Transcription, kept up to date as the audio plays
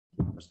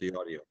How's the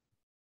audio?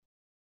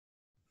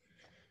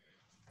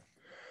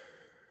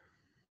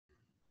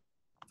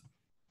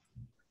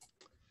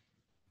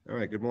 All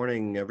right, good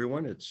morning,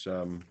 everyone. It's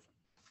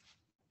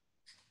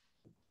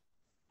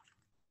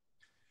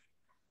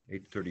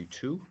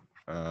 8:32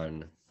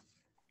 on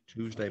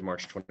Tuesday,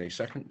 March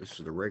 22nd. This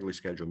is the regularly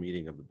scheduled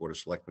meeting of the Board of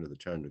Selectmen of the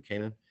Town of New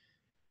Canaan.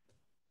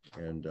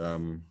 And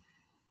I'm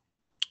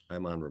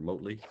on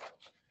remotely.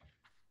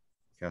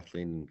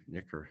 Kathleen and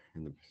Nick are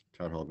in the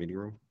Town Hall meeting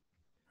room.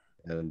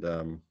 And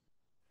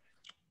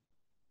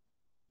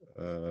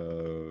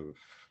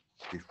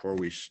before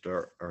we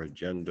start our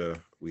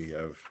agenda, we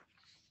have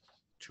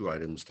two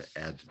items to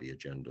add to the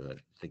agenda. I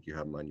think you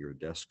have them on your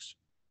desks.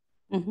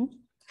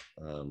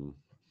 Mm-hmm.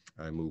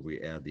 I move we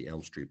add the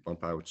Elm Street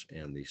bump outs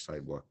and the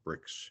sidewalk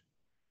bricks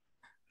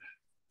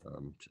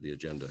to the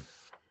agenda.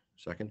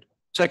 Second?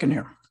 Second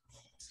here.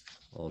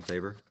 All in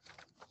favor?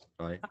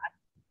 Aye.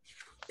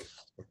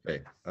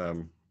 Okay.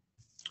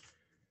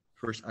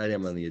 First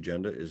item on the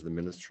agenda is the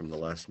minutes from the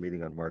last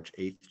meeting on March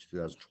 8th,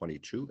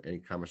 2022. Any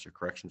comments or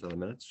corrections on the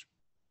minutes?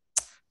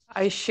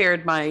 I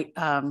shared my,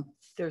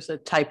 there's a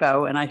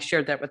typo and I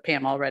shared that with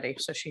Pam already,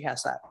 so she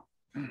has that.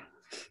 With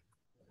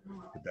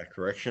that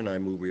correction, I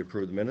move we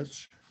approve the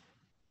minutes.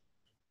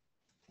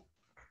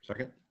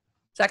 Second?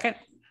 Second.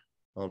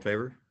 All in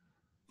favor?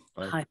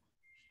 Aye. Aye.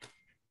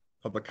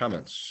 Public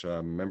comments.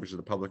 Members of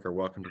the public are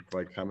welcome to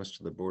provide comments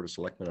to the Board of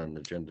Selectmen on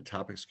agenda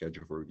topics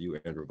scheduled for review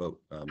and or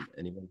vote.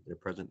 Anyone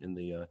present in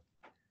the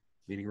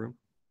meeting room?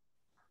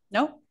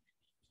 No.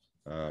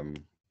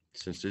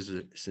 Since this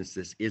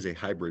is a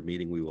hybrid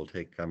meeting, we will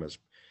take comments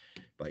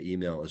by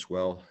email as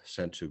well,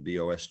 sent to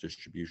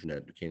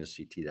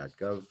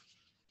bosdistribution@buchananct.gov,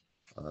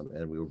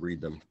 and we will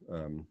read them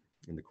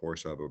in the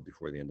course of or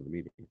before the end of the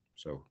meeting.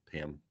 So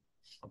Pam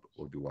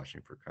will be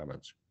watching for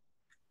comments.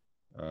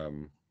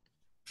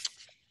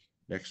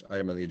 Next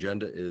item on the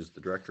agenda is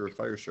the Director of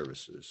Fire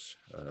Services.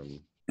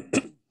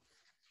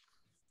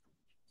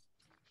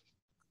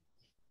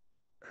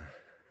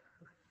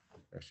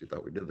 Actually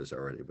thought we did this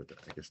already, but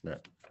I guess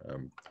not.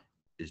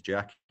 Is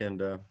Jack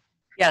and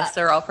Yes,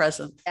 they're all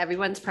present.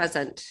 Everyone's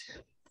present.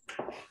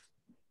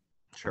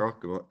 Cheryl,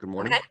 good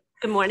morning. Okay.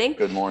 Good morning.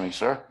 Good morning,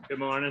 sir. Good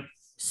morning.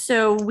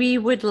 So we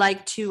would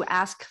like to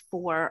ask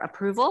for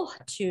approval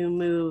to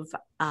move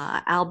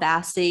Al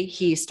Bassi.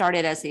 He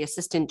started as the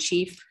Assistant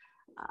Chief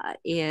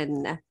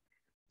in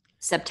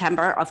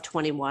September of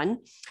 21.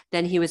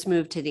 Then he was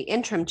moved to the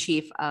interim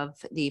chief of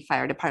the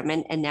fire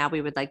department. And now we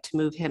would like to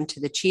move him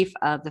to the chief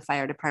of the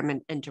fire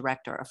department and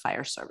director of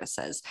fire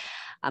services.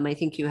 I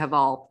think you have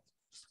all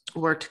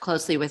worked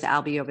closely with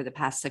Albie over the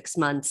past 6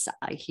 months.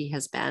 He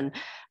has been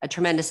a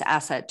tremendous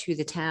asset to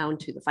the town,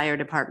 to the fire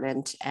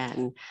department,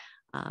 and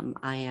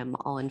I am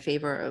all in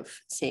favor of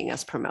seeing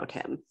us promote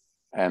him.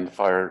 And the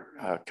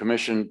fire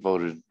commission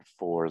voted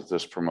for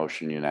this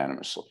promotion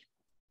unanimously.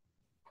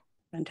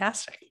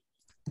 Fantastic.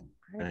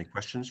 Any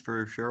questions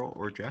for Cheryl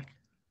or Jack?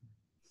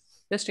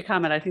 Just a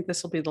comment. I think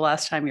this will be the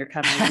last time you're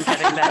coming and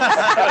getting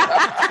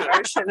that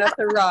promotion.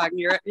 Nothing wrong.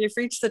 You've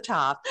reached the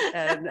top,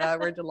 and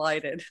we're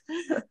delighted.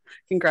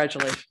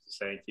 Congratulations.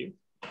 Thank you.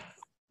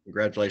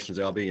 Congratulations,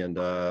 Albie, and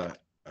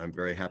I'm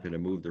very happy to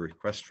move the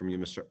request from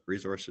Human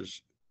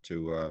Resources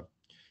to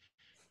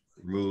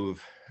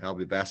remove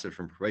Albie Bassett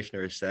from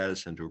probationary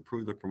status and to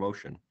approve the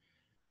promotion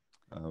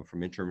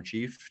from interim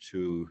chief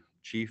to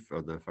chief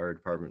of the fire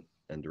department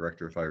and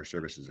director of fire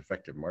services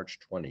effective March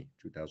 20,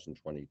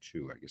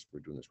 2022. I guess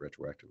we're doing this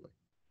retroactively.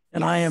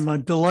 And I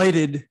am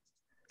delighted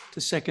to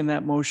second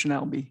that motion,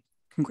 Albie.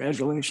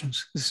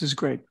 Congratulations. This is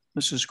great.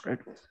 This is great.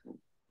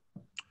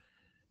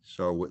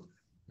 So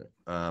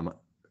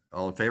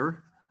all in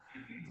favor?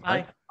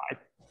 Aye. Aye.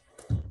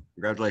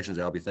 Congratulations,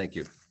 Albie. Thank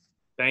you.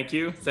 Thank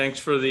you. Thanks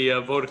for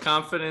the vote of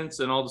confidence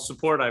and all the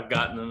support I've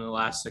gotten in the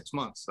last 6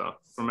 months. So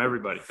from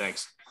everybody,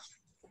 thanks.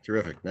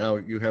 Terrific. Now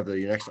you have the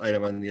next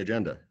item on the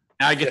agenda.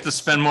 Now I get to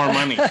spend more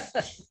money.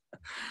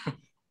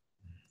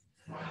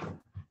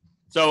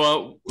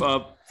 So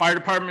fire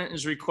department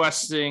is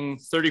requesting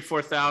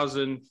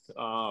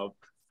 $34,000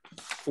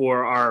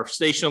 for our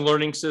station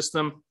alerting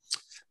system.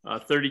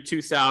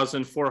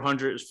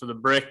 $32,400 is for the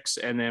bricks,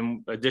 and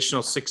then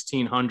additional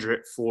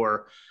 $1,600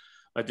 for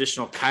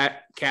additional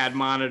CAD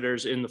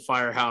monitors in the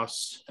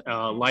firehouse,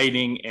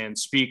 lighting and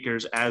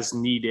speakers as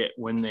needed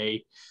when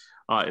they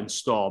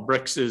install.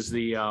 Bricks is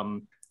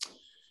the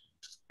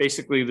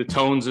basically the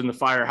tones in the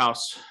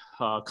firehouse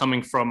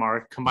coming from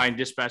our combined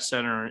dispatch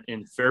center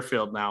in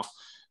Fairfield now,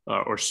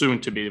 or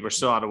soon to be. We're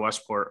still out of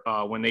Westport.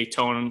 When they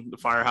tone the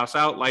firehouse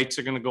out, lights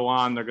are going to go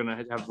on. They're going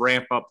to have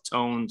ramp up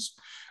tones,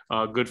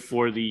 good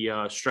for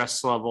the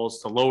stress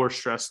levels, the lower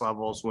stress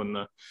levels when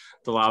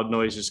the loud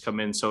noises come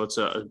in. So it's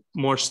a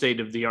more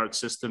state-of-the-art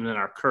system than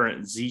our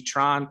current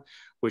Zetron,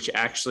 which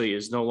actually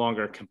is no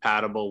longer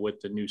compatible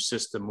with the new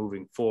system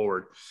moving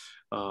forward.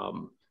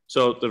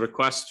 So the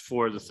request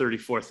for the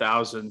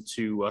 $34,000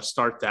 to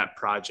start that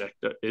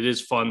project, it is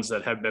funds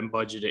that have been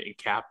budgeted in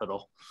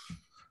capital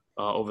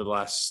over the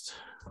last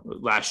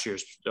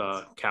year's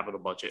capital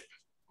budget.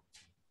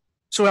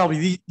 So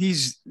Albie,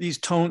 this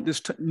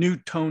new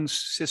tone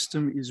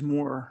system is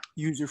more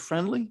user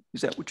friendly.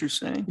 Is that what you're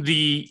saying?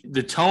 The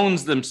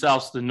tones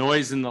themselves, the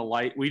noise and the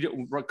light.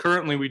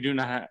 Currently we do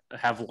not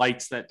have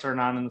lights that turn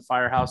on in the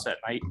firehouse at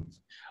night,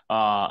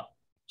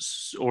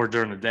 or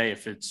during the day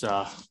if it's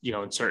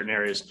in certain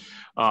areas.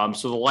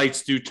 So the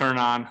lights do turn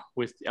on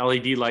with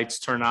LED lights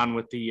turn on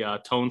with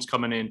the tones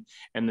coming in,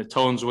 and the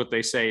tones, what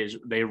they say is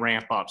they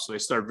ramp up. So they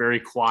start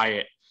very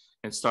quiet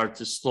and start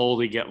to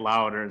slowly get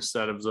louder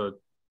instead of the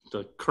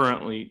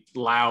currently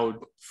loud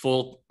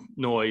full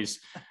noise.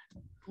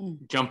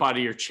 Jump out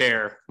of your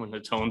chair when the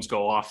tones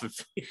go off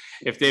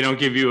if they don't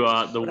give you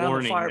the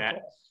warning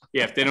that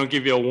if they don't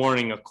give you a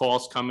warning, a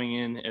call's coming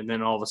in, and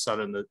then all of a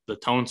sudden the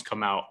tones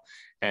come out,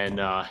 and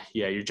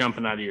you're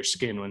jumping out of your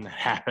skin when that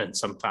happens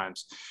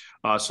sometimes.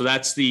 So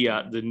that's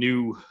the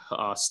new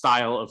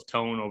style of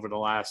tone over the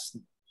last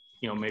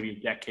maybe a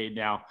decade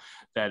now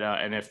that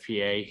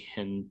NFPA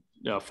and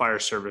fire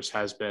service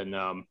has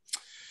been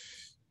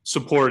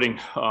supporting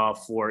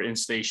for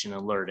in-station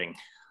alerting.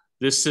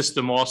 This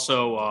system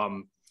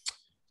also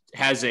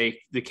has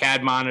the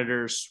CAD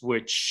monitors,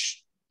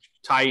 which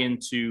tie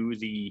into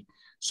the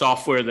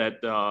software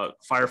that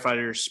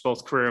firefighters,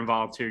 both career and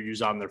volunteer,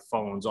 use on their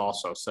phones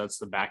also. So that's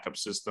the backup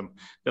system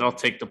that'll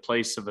take the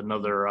place of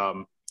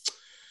another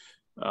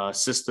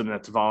system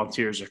that the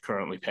volunteers are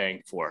currently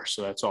paying for.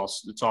 So it's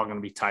all going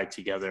to be tied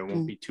together. It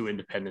won't be two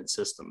independent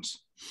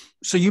systems.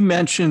 So you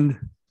mentioned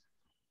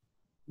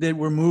that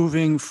we're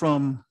moving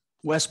from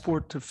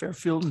Westport to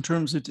Fairfield in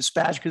terms of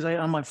dispatch, because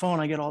on my phone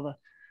I get all the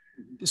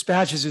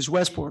dispatches as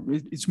Westport.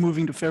 It's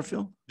moving to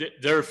Fairfield.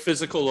 There are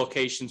physical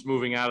locations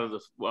moving out of the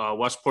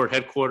Westport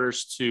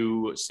headquarters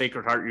to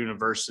Sacred Heart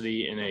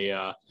University in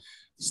a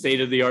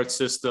state-of-the-art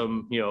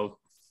system.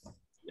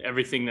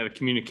 Everything that a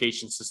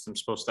communication system is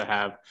supposed to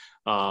have.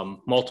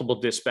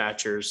 Multiple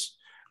dispatchers,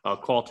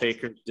 call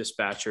taker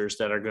dispatchers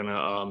that are going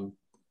to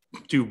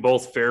do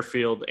both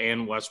Fairfield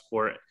and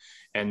Westport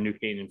and New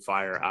Canaan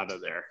Fire out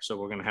of there. So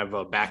we're going to have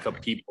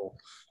backup people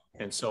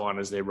and so on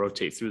as they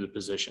rotate through the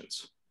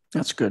positions.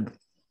 That's good.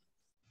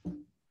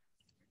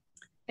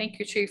 Thank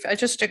you, Chief.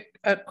 Just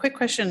a quick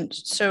question.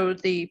 So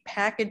the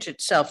package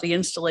itself, the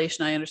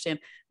installation, I understand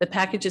the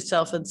package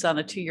itself is on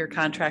a 2-year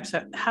contract.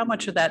 So how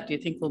much of that do you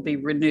think will be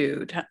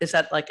renewed? Is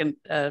that like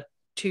a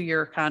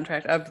 2-year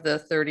contract of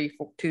the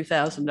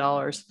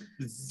 $32,000?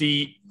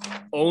 The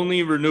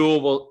only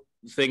renewable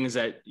thing is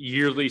that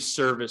yearly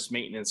service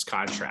maintenance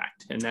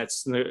contract, and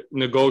that's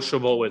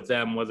negotiable with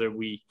them whether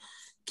we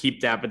keep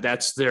that, but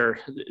that's the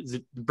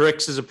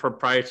Bricks is a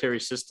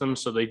proprietary system,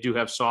 so they do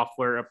have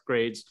software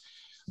upgrades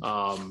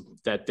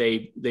that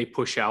they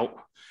push out,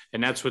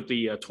 and that's what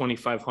the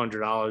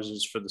 $2,500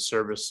 is for the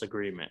service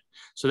agreement.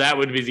 So that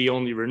would be the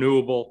only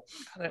renewable.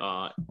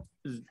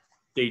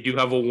 They do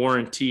have a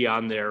warranty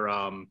on their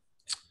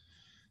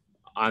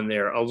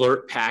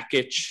alert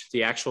package,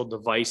 the actual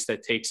device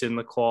that takes in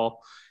the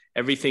call.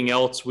 Everything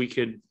else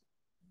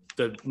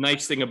the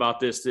nice thing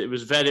about this, it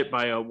was vetted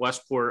by a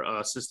Westport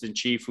assistant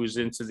chief who's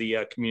into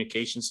the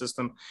communication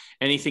system.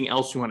 Anything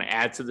else you want to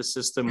add to the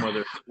system, whether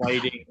it's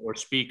lighting or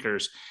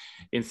speakers,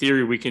 in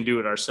theory, we can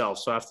do it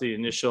ourselves. So after the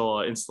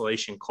initial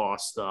installation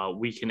cost,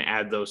 we can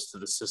add those to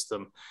the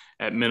system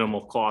at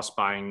minimal cost,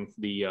 buying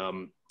the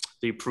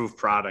approved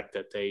product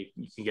that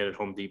you can get at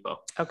Home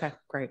Depot. Okay,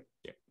 great.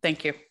 Yeah.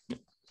 Thank you.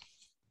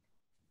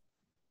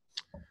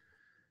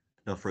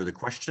 No further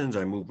questions.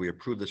 I move we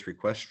approve this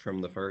request from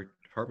the fire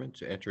department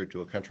to enter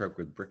into a contract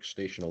with Brick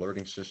Station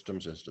Alerting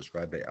Systems as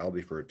described by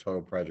Albie for a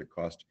total project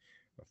cost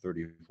of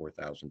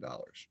 $34,000.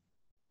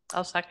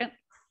 I'll second.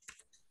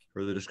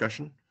 Further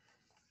discussion?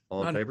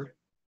 All in favor?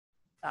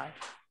 Aye.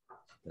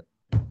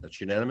 That's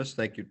unanimous.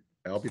 Thank you,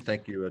 Albie.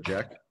 Thank you,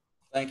 Jack.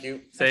 Thank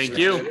you. Thank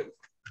you.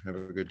 Have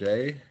a good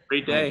day.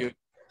 Great day.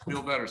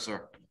 Feel better,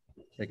 sir.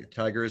 Take it.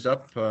 Tiger is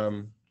up.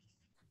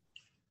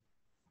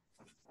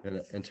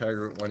 And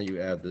Tiger, why don't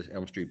you add the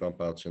Elm Street bump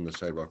outs and the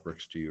sidewalk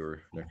bricks to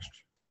your next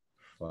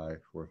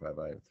 4 or 5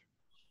 items?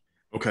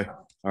 Okay.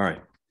 All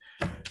right.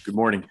 Good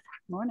morning.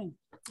 Morning.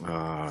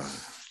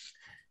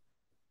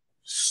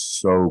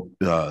 So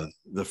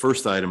the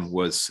first item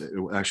was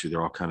actually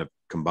they're all kind of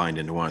combined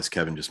into one, as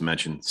Kevin just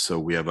mentioned. So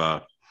we have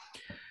a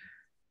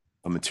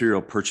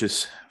material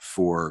purchase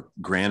for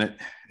granite,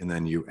 and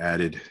then you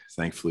added,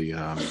 thankfully,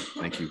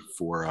 thank you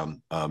for a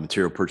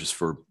material purchase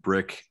for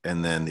brick,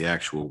 and then the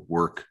actual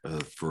work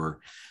for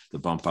the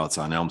bump outs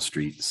on Elm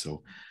Street.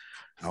 So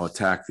I'll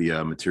attack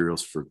the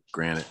materials for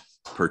granite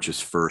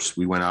purchase first.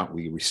 We went out,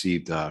 we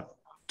received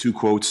 2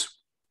 quotes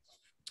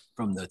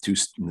from the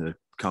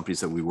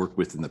companies that we worked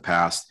with in the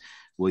past,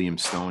 William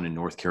Stone and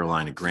North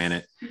Carolina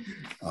Granite.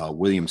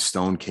 William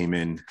Stone came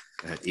in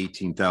at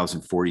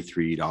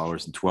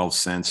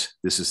 $18,043.12.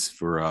 This is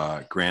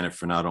for granite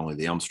for not only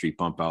the Elm Street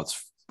bump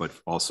outs, but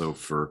also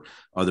for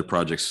other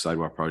projects,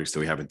 sidewalk projects that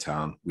we have in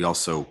town. We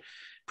also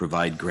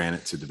provide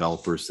granite to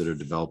developers that are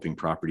developing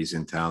properties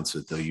in town, so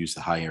that they'll use the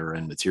higher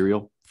end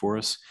material for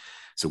us.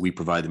 So we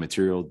provide the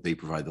material, they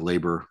provide the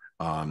labor.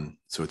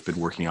 So it's been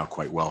working out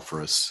quite well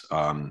for us.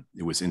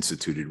 It was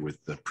instituted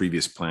with the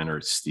previous planner,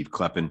 Steve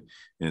Kleppen,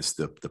 and it's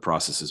the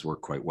processes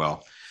work quite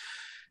well.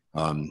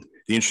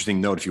 The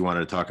interesting note, if you wanted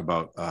to talk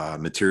about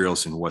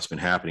materials and what's been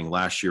happening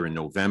last year in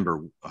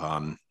November,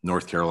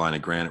 North Carolina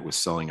Granite was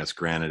selling us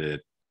granite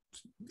at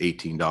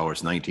 $18,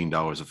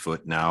 $19 a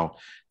foot. Now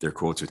their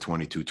quotes are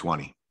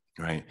 $22.20,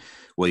 right?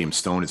 William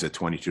Stone is at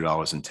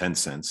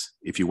 $22.10.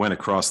 If you went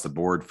across the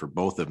board for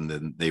both of them,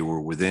 then they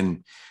were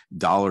within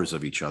dollars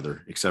of each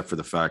other, except for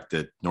the fact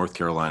that North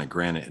Carolina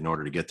Granite, in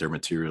order to get their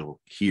material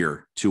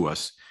here to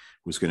us,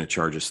 was going to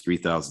charge us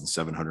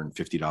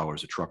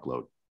 $3,750 a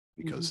truckload,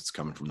 because it's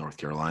coming from North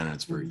Carolina and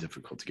it's very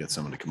difficult to get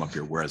someone to come up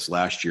here. Whereas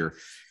last year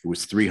it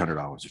was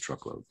 $300 a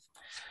truckload.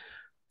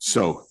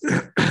 So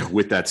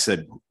with that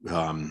said,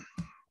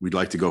 we'd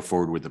like to go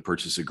forward with the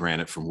purchase of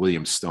granite from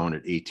William Stone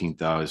at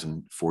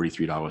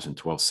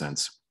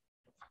 $18,043.12.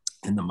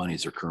 And the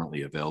monies are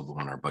currently available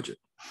in our budget.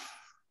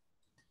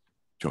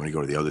 Do you want me to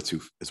go to the other two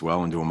as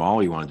well and do them all?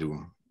 Or you want to do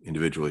them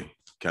individually,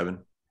 Kevin?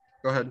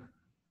 Go ahead.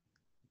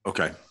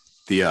 Okay.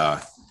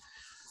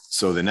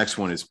 So the next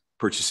one is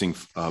purchasing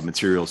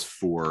materials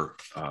for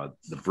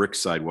the brick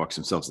sidewalks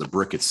themselves, the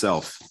brick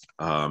itself.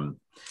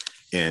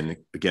 And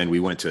again, we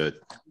went to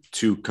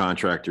two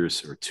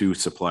contractors or two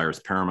suppliers,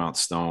 Paramount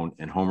Stone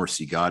and Homer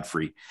C.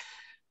 Godfrey.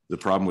 The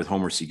problem with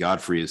Homer C.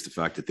 Godfrey is the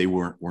fact that they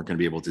weren't going to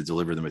be able to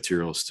deliver the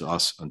materials to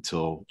us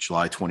until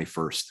July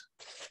 21st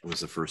was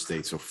the first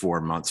date. So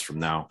 4 months from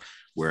now,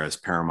 whereas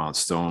Paramount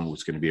Stone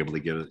was going to be able to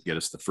get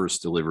us the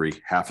first delivery,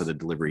 half of the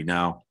delivery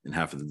now and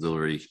half of the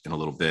delivery in a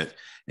little bit.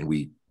 And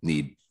we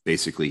need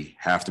basically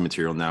half the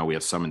material now. We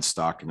have some in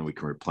stock, and then we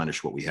can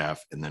replenish what we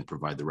have and then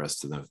provide the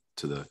rest to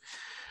the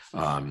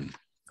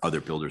other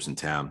builders in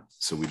town.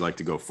 So we'd like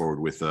to go forward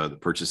with the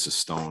purchase of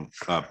stone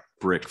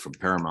brick from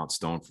Paramount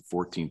Stone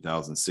for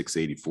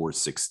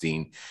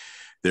 $14,684.16.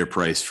 Their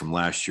price from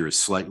last year is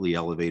slightly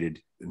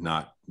elevated,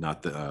 not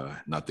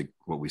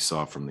what we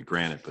saw from the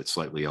granite, but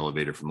slightly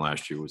elevated from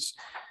last year. Was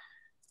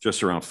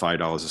just around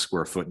 $5 a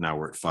square foot. Now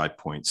we're at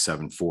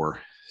 5.74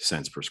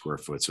 cents per square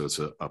foot. So it's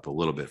up a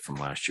little bit from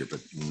last year,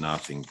 but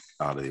nothing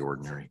out of the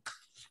ordinary.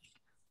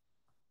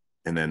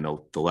 And then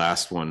the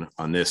last one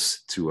on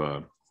this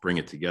to bring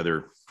it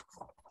together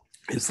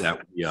is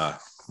that we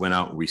went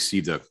out and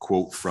received a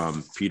quote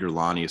from Peter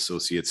Lonnie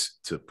Associates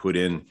to put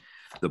in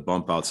the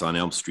bump outs on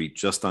Elm Street,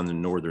 just on the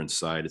northern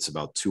side. It's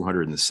about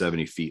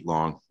 270 feet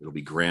long. It'll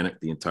be granite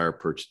the entire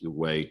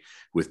way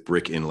with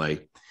brick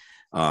inlay.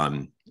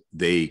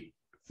 They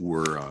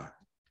were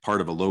part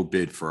of a low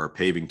bid for our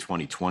paving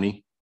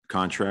 2020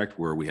 contract,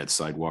 where we had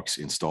sidewalks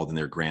installed in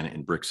there, granite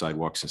and brick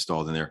sidewalks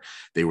installed in there.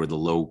 They were the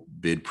low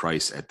bid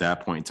price at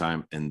that point in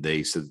time, and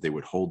they said that they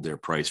would hold their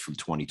price from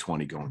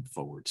 2020 going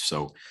forward.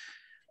 So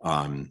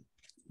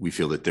we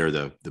feel that they're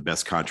the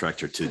best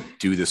contractor to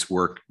do this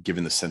work,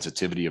 given the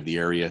sensitivity of the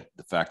area,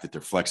 the fact that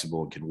they're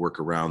flexible and can work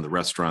around the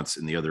restaurants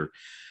and the other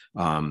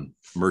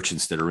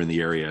merchants that are in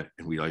the area.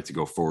 And we like to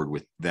go forward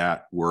with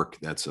that work.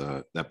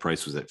 That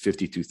price was at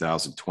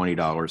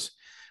 $52,020.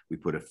 We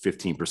put a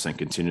 15%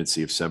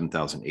 contingency of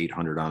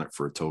 $7,800 on it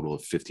for a total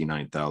of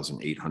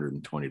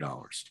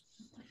 $59,820.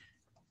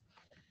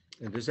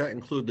 And does that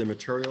include the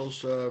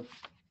materials?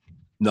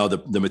 No,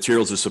 the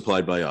materials are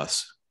supplied by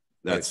us.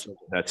 That's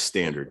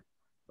standard.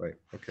 Right.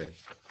 Okay.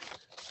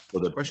 So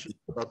the Question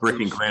about brick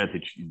and these-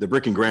 granite, the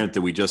brick and granite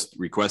that we just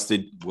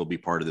requested will be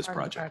part of this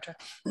project.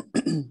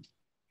 And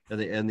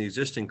the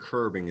existing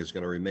curbing is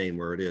going to remain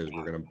where it is.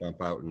 We're going to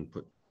bump out and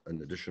put an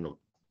additional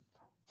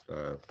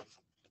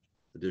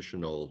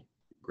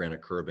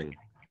granite curbing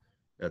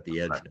at the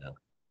edge now.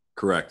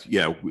 Correct.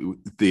 Yeah.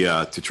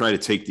 To try to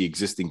take the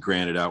existing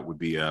granite out would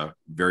be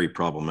very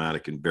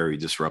problematic and very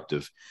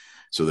disruptive.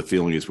 So the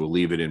feeling is we'll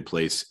leave it in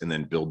place and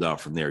then build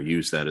out from there.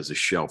 Use that as a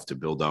shelf to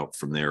build out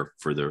from there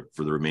for the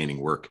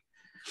remaining work.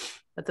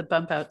 But the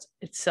bump out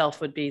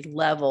itself would be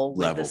level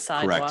with the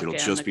sidewalk. Correct. It'll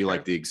just be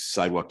like the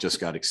sidewalk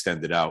just got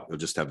extended out. It'll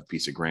just have a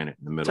piece of granite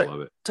in the middle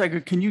of it. Tiger,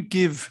 can you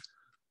give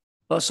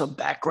us a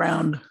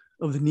background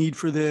of the need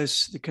for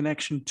this, the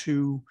connection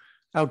to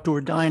outdoor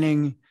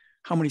dining?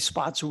 How many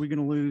spots are we going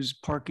to lose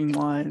parking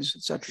wise,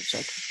 et cetera, et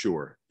cetera?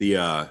 Sure.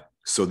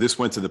 So this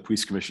went to the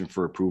Police Commission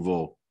for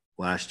approval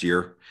last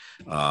year.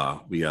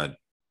 We had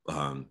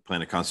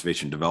Plan of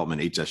Conservation Development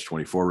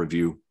 8-24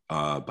 review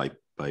by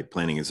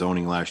Planning and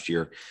Zoning last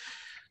year.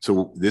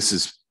 So this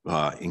is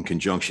in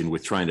conjunction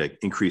with trying to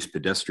increase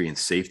pedestrian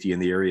safety in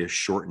the area,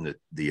 shorten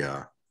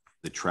the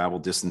travel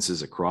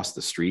distances across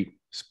the street,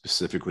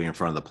 specifically in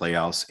front of the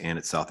Playhouse and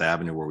at South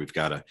Avenue, where we've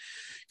got a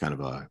kind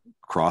of a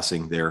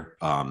crossing there,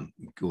 a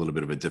little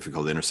bit of a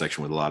difficult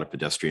intersection with a lot of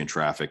pedestrian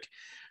traffic.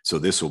 So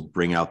this will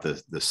bring out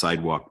the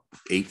sidewalk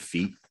 8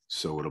 feet.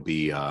 So it'll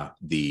be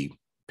the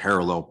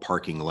parallel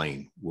parking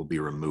lane will be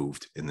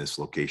removed in this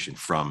location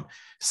from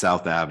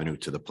South Avenue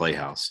to the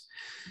Playhouse.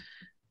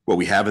 What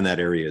we have in that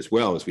area as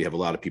well is we have a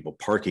lot of people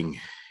parking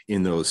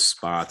in those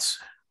spots.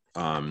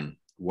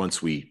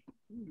 Once we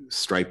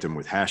striped them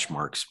with hash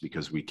marks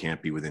because we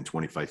can't be within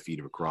 25 feet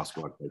of a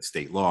crosswalk by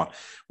state law.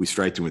 We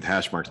striped them with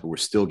hash marks, but we're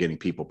still getting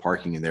people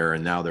parking in there.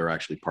 And now they're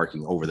actually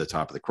parking over the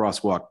top of the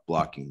crosswalk,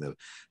 blocking the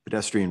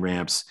pedestrian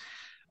ramps.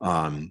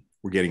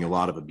 We're getting a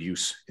lot of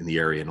abuse in the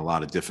area and a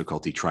lot of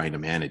difficulty trying to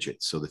manage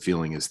it. So the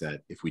feeling is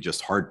that if we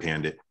just hard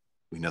panned it,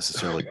 we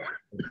necessarily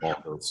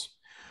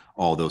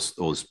all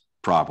those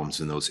problems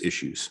and those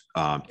issues.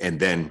 And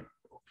then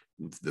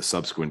the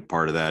subsequent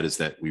part of that is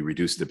that we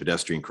reduce the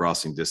pedestrian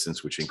crossing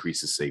distance, which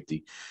increases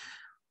safety,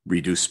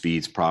 reduce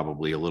speeds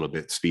probably a little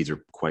bit. Speeds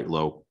are quite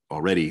low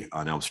already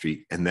on Elm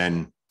Street. And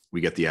then we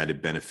get the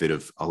added benefit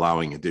of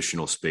allowing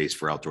additional space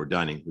for outdoor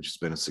dining, which has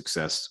been a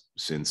success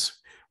since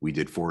we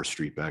did Forest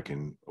Street back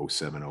in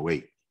 07,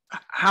 08.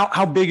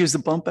 How big is the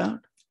bump out?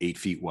 8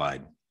 feet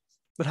wide,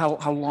 But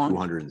how long?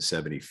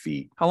 270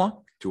 feet, How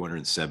long?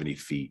 270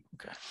 feet.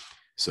 Okay.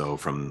 So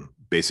from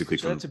basically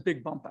So that's a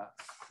big bump out.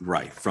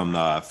 right from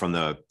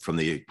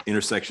the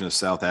intersection of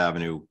South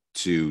Avenue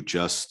to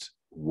just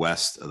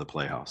west of the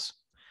Playhouse.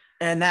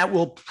 And that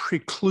will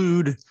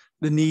preclude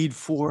the need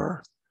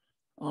for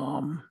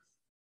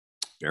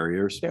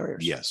Barriers?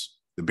 barriers. Yes.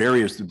 The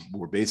barriers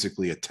were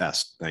basically a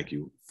test, thank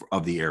you,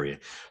 of the area.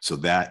 So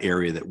that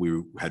area that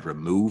we had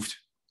removed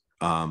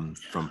from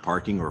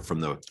parking or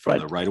from the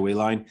right-of-way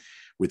line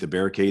with the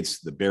barricades,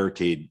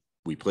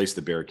 we placed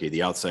the barricade,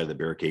 the outside of the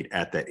barricade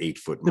at that 8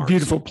 foot The mark.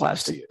 beautiful So you can see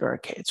plastic it.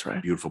 barricades,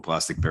 right? Beautiful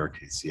plastic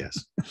barricades,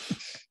 yes.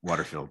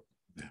 Water filled.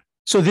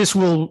 So this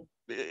will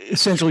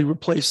essentially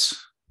replace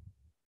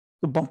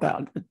the bump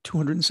out, the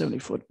 270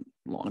 foot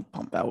long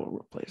pump out will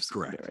replace. the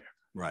Correct. barrier.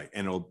 Right.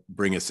 And it'll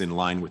bring us in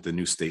line with the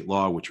new state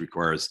law, which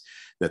requires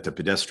that the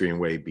pedestrian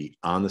way be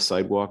on the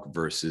sidewalk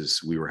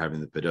versus we were having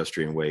the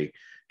pedestrian way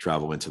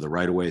travel into the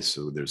right of way.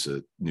 So there's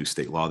a new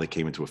state law that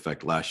came into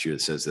effect last year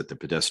that says that the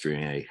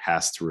pedestrian way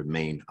has to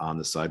remain on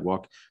the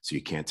sidewalk. So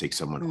you can't take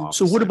someone off.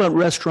 So the what about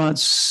sidewalk.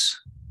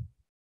 restaurants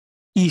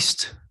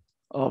east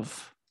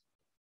of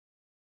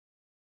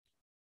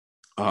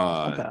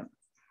bump out?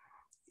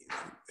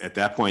 At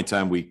that point in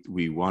time,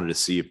 we wanted to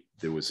see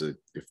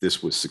if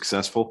this was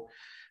successful.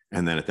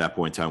 And then at that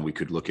point in time, we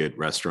could look at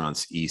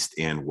restaurants east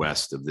and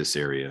west of this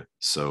area.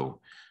 So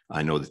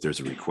I know that there's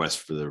a request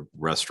for the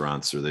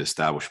restaurants or the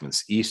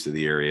establishments east of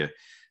the area.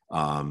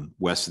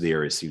 West of the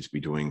area seems to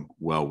be doing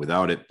well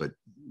without it, but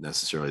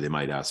necessarily they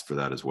might ask for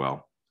that as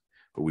well.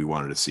 But we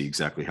wanted to see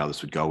exactly how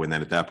this would go. And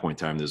then at that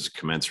point in time, there's a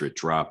commensurate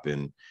drop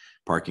in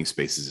parking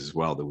spaces as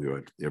well that we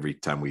would, every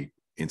time we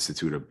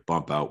institute a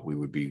bump out, we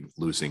would be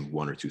losing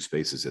 1 or 2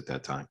 spaces at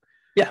that time.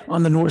 Yeah,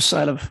 on the north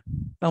side of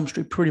Elm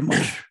Street, pretty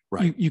much.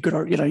 Right. You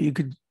could, you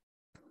could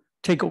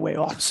take away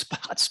all the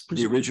spots.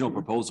 The original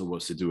proposal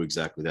was to do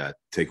exactly that,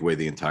 take away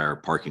the entire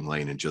parking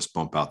lane and just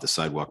bump out the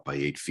sidewalk by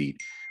 8 feet.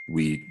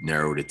 We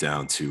narrowed it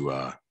down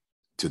to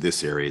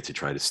this area to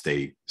try to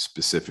stay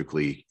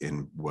specifically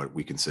in what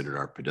we considered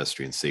our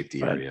pedestrian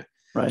safety Right. area.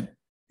 Right.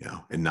 You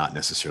know, and not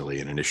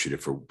necessarily an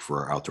initiative for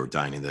our outdoor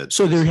dining. That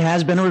So there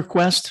has been a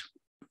request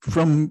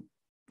from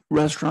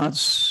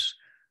restaurants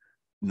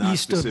not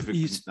east of specific,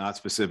 east. not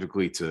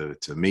specifically to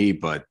me,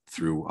 but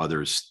through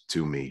others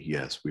to me.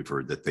 Yes, we've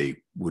heard that they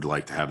would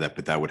like to have that,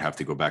 but that would have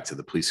to go back to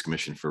the police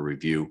commission for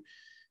review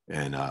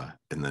and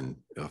then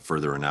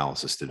further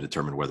analysis to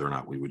determine whether or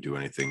not we would do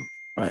anything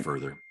Right.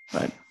 further.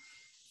 Right.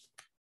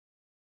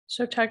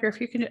 So Tiger, if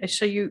you can,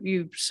 so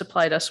you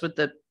supplied us with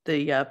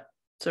the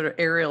sort of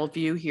aerial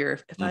view here.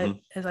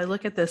 As I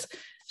look at this,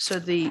 so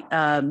the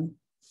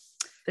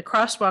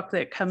crosswalk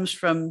that comes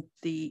from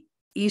the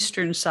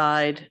eastern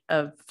side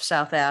of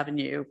South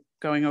Avenue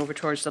going over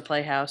towards the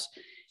Playhouse,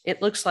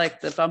 it looks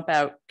like the bump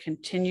out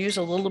continues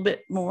a little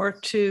bit more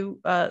to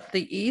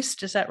the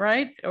east. Is that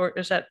right? Or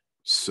is that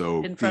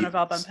So in front of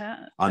our bump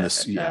out? on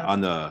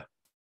the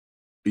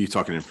are you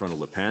talking in front of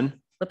Le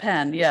Pen? Le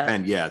Pen, yeah.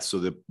 And yeah, so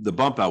the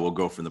bump out will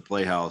go from the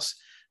Playhouse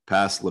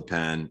past Le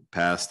Pen,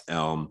 past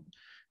Elm,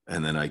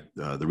 and then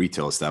the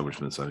retail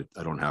establishments I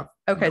don't have.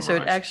 Okay, so it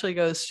memorized. actually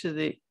goes to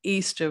the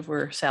east of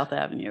where South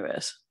Avenue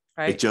is,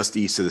 right? It's just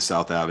east of the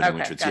South Avenue Okay,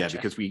 entrance. Yeah, gotcha.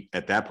 because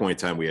at that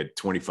point in time, we had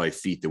 25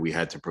 feet that we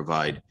had to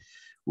provide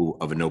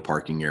of a no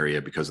parking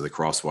area because of the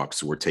crosswalk.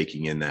 So we're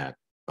taking in that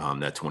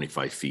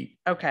 25 feet.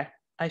 Okay,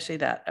 I see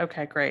that.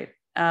 Okay, great.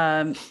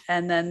 And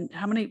then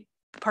how many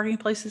parking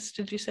places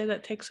did you say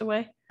that takes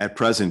away? At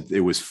present,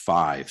 it was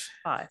 5.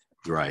 5.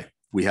 Right.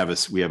 We have a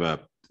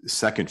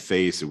second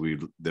phase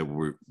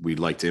that we'd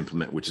like to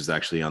implement, which is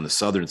actually on the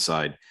southern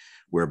side,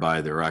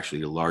 whereby there are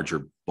actually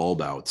larger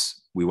bulb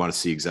outs. We want to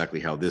see exactly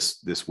how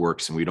this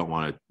works, and we don't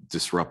want to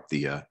disrupt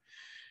the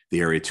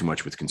area too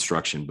much with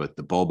construction. But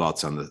the bulb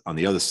outs on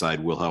the other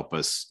side will help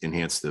us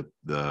enhance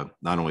the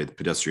not only the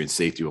pedestrian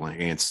safety, will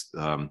enhance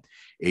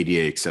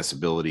ADA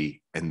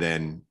accessibility, and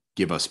then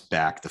give us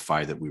back the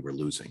 5 that we were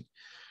losing.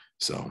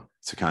 So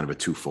it's a kind of a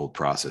twofold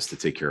process to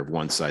take care of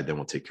one side, then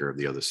we'll take care of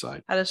the other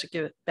side. How does it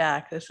give it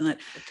back? Isn't it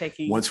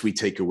taking? Once we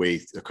take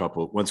away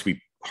once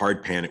we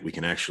hard pan it, we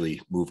can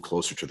actually move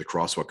closer to the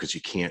crosswalk because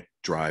you can't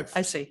drive.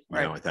 I see.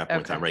 You know, Right. at that point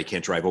in Okay. time, right? You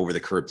can't drive over the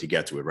curb to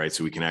get to it, right?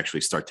 So we can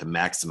actually start to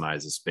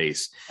maximize the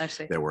space I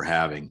see. that we're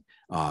having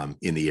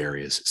in the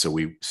areas.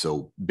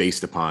 So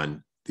based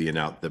upon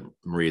the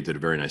Maria did a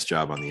very nice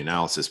job on the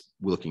analysis.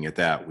 Looking at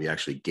that, we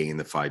actually gain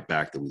the 5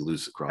 back that we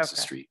lose across the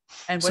Okay. street.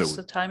 And what's So-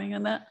 the timing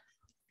on that?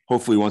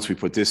 Hopefully, once we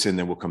put this in,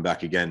 then we'll come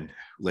back again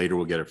later.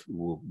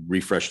 We'll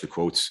refresh the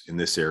quotes in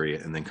this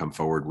area and then come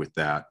forward with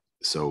that.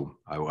 So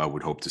I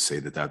would hope to say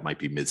that might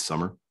be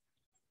midsummer,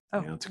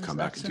 Oh, to is come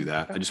that back and do soon?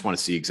 that. I Okay. just want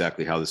to see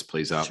exactly how this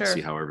plays out and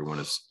see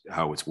Sure.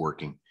 how it's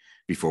working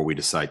before we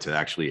decide to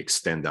actually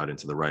extend out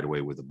into the right of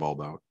way with the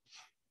bulb out.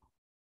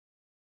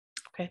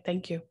 Okay,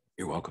 thank you.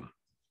 You're welcome.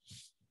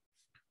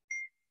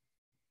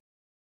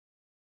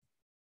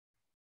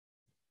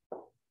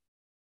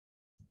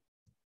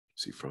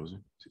 Is he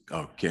frozen?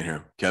 Oh, can't hear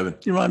him. Kevin.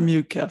 You're on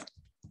mute, Kev.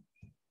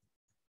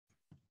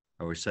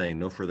 I was saying,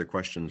 no further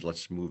questions.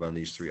 Let's move on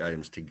these 3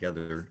 items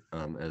together,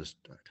 as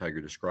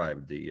Tiger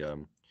described.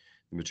 The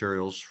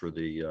materials for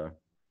the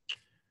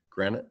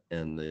granite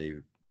and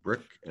the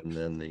brick, and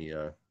then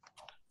the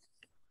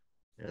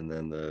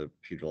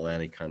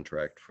Putalani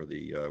contract for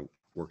the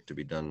work to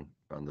be done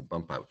on the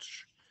bump outs.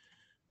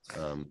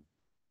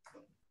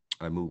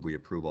 I move we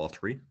approve all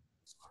 3.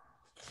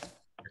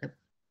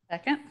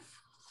 Second?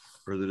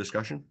 Further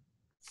discussion?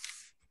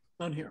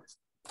 None here.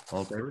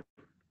 All in favor?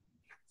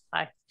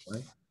 Aye.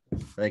 Aye.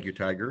 Thank you,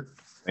 Tiger.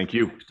 Thank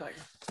you. Now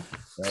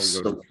we go to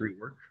So- the tree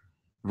work.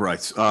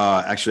 Right.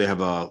 Actually, I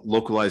have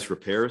localized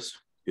repairs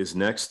is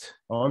next.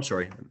 Oh, I'm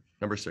sorry.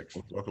 Number 6,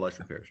 localized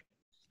repairs.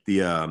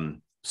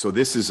 So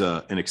this is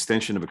an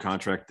extension of a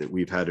contract that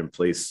we've had in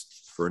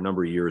place for a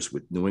number of years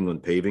with New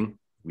England Paving.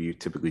 We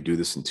typically do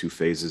this in 2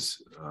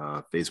 phases,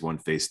 phase 1,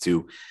 phase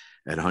 2,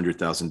 at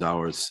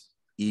 $100,000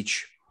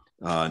 each.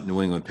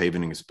 New England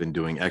Paving has been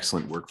doing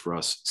excellent work for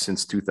us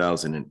since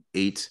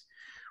 2008.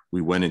 We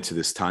went into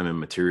this time and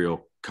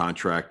material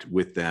contract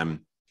with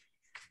them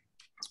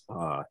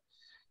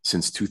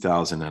since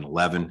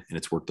 2011, and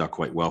it's worked out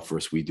quite well for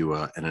us. We do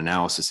an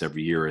analysis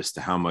every year as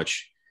to how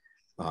much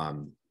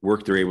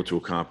work they're able to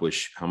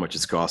accomplish, how much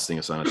it's costing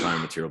us on a time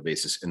and material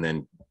basis, and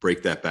then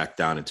break that back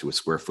down into a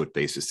square foot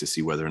basis to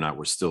see whether or not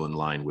we're still in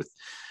line with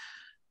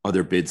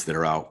other bids that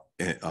are out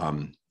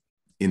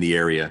in the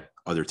area,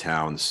 other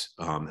towns,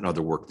 and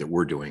other work that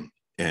we're doing.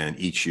 And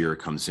each year it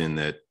comes in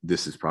that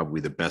this is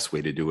probably the best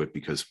way to do it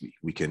because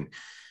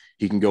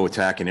he can go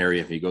attack an area.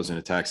 If he goes and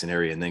attacks an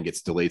area and then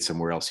gets delayed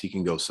somewhere else, he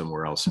can go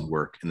somewhere else and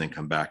work and then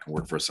come back and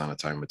work for us on a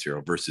time and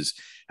material versus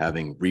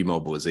having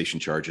remobilization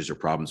charges or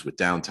problems with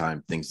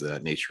downtime, things of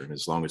that nature. And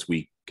as long as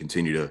we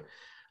continue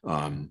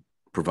to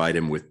provide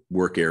him with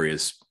work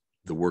areas,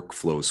 the work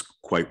flows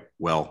quite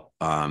well,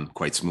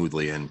 quite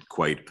smoothly and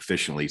quite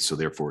efficiently. So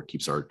therefore it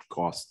keeps our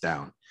costs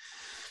down.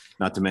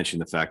 Not to mention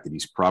the fact that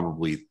he's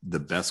probably the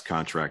best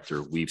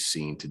contractor we've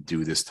seen to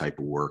do this type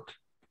of work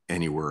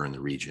anywhere in the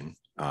region.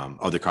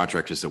 Other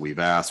contractors that we've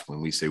asked, when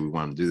we say we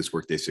want to do this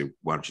work, they say,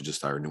 why don't you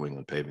just hire New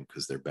England Paving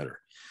because they're better.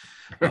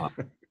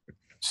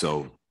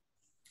 So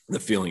the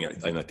feeling,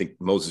 and I think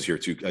Moses here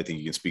too, I think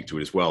you can speak to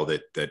it as well,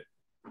 that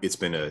it's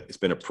been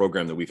a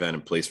program that we've had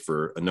in place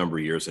for a number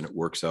of years and it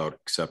works out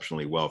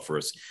exceptionally well for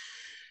us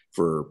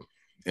for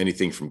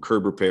anything from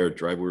curb repair,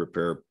 driveway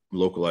repair,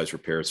 localized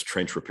repairs,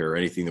 trench repair,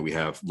 anything that we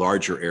have,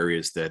 larger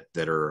areas that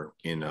are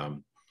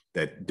in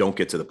that don't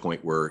get to the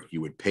point where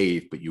you would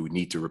pave, but you would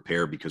need to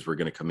repair because we're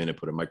going to come in and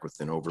put a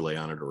microthin overlay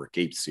on it or a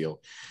cape seal,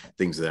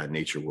 things of that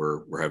nature.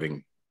 We're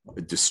having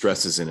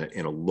distresses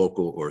in a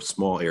local or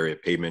small area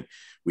of pavement.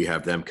 We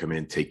have them come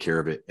in, take care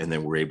of it, and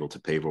then we're able to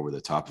pave over the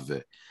top of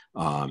it.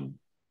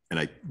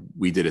 And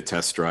we did a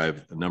test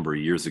drive a number of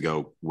years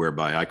ago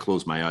whereby I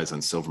closed my eyes on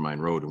Silvermine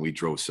Road and we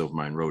drove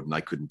Silvermine Road and I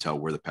couldn't tell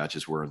where the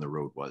patches were in the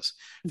road was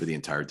for the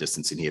entire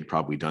distance. And he had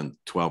probably done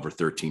 12 or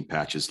 13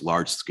 patches,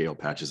 large scale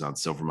patches on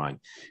Silvermine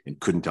and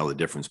couldn't tell the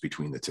difference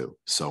between the two.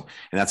 So,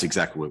 and that's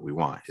exactly what we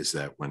want is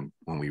that when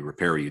we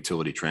repair a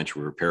utility trench,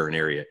 we repair an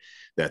area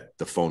that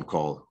the phone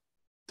call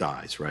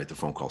dies, right? The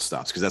phone call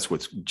stops because that's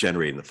what's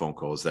generating the phone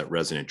call is that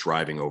resident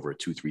driving over it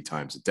 2-3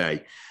 times a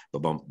day, a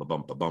bump,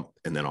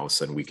 and then all of a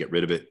sudden we get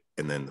rid of it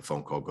and then the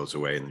phone call goes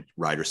away and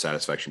rider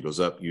satisfaction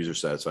goes up, user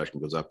satisfaction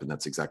goes up, and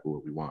that's exactly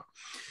what we want.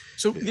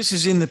 So this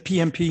is in the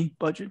PMP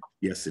budget?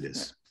 Yes, it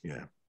is.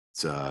 Yeah.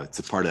 It's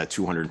a part of that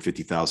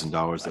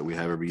 $250,000 that we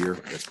have every year.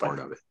 That's part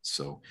of it.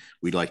 So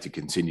we'd like to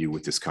continue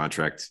with this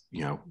contract,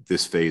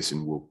 this phase,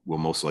 and we'll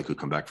most likely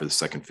come back for the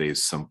second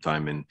phase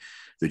sometime in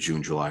the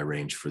June, July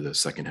range for the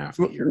second half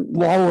of the year.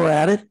 While we're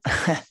at it,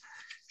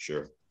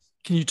 Sure.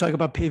 can you talk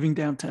about paving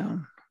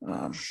downtown?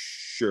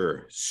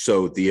 Sure.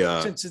 So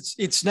Since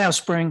it's now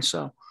spring,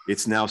 so.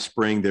 It's now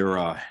spring.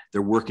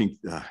 They're working,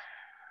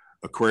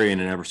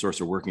 Aquarian and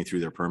Eversource are working through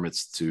their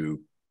permits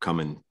to come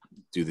and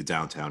do the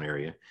downtown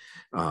area.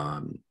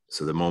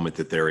 So the moment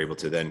that they're able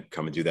to then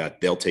come and do that,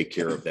 they'll take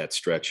care of that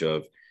stretch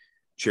of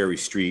Cherry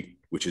Street,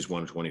 which is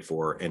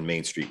 124, and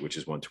Main Street, which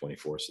is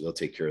 124. So they'll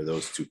take care of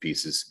those two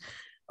pieces.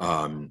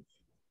 And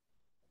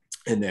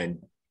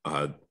then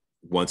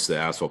once the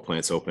asphalt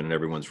plant's open and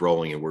everyone's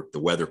rolling and the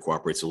weather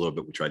cooperates a little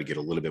bit, we try to get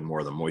a little bit more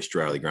of the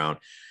moisture out of the ground.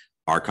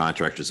 Our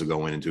contractors will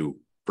go in and do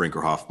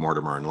Brinkerhoff,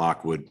 Mortimer, and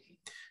Lockwood.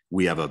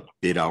 We have a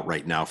bid out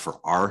right now for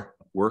our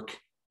work,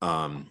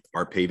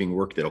 our paving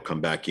work that'll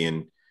come back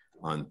in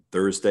on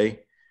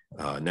Thursday,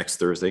 next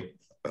Thursday.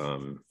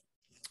 And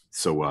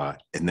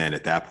then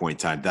at that point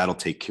in time, that'll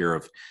take care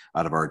of,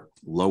 out of our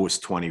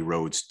lowest 20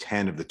 roads,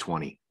 10 of the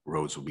 20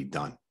 roads will be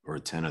done, or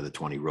 10 of the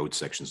 20 road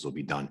sections will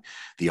be done.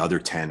 The other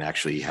 10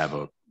 actually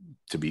have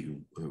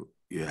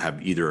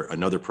either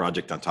another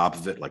project on top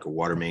of it, like a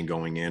water main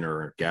going in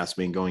or a gas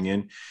main going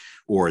in,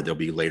 or they'll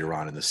be later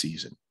on in the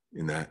season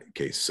in that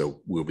case.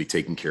 So we'll be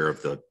taking care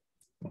of the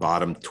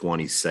bottom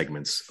 20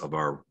 segments of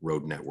our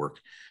road network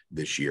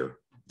this year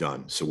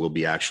done. So we'll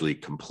be actually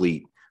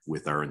complete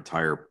with our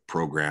entire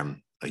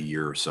program a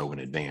year or so in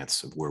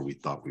advance of where we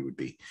thought we would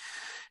be.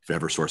 If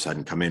Eversource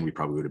hadn't come in, we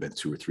probably would have been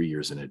 2 or 3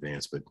 years in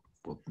advance, but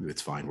well,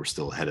 it's fine. We're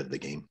still ahead of the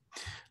game.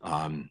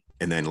 And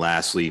then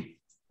lastly,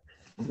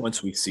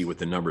 once we see what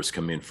the numbers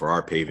come in for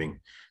our paving,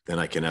 then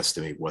I can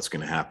estimate what's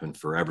going to happen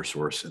for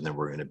Eversource. And then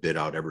we're going to bid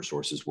out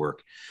Eversource's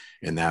work.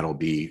 And that'll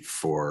be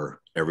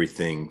for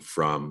everything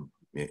from,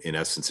 in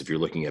essence, if you're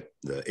looking at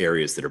the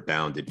areas that are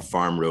bounded,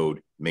 Farm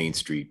Road, Main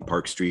Street,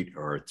 Park Street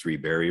are 3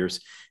 barriers,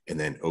 and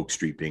then Oak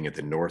Street being at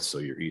the north. So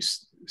your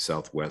east,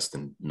 southwest,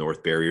 and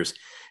north barriers,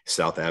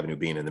 South Avenue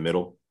being in the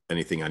middle.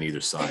 Anything on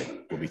either side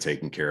will be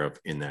taken care of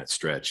in that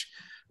stretch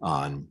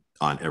on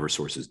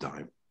Eversource's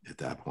dime at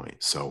that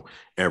point. So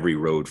every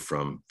road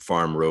from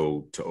Farm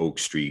Road to Oak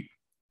Street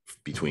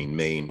between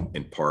Main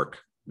and Park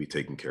will be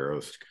taken care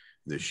of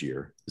this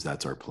year, because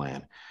that's our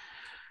plan.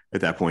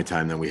 At that point in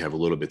time, then we have a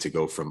little bit to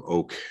go from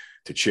Oak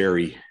to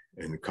Cherry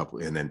and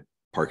and then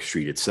Park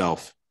Street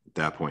itself at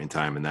that point in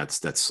time. And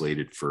that's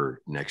slated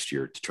for next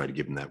year to try to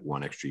give them that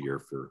 1 extra year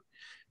for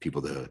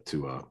people to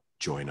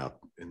join up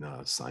and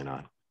sign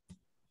on.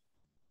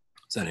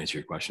 Does that answer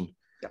your question?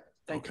 Yeah,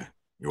 thank you.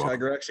 You're welcome.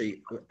 Tiger,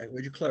 actually,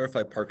 would you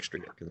clarify Park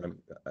Street?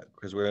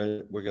 Because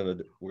we're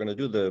gonna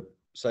do the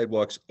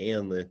sidewalks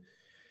and the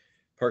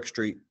Park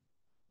Street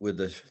with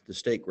the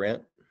state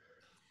grant.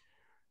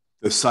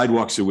 The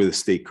sidewalks are with a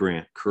state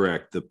grant,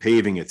 correct. The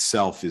paving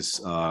itself is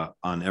on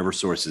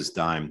Eversource's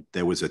dime.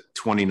 There was a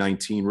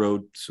 2019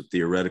 road, so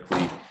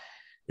theoretically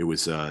it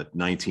was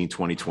 19,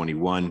 20,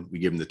 21. We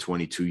give them the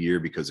 22 year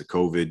because of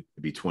COVID, it'd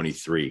be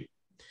 23.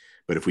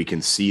 But if we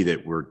can see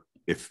that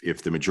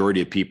if the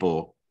majority of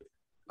people,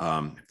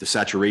 if the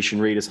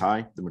saturation rate is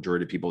high, the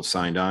majority of people have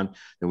signed on,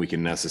 then we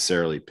can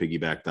necessarily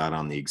piggyback that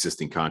on the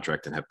existing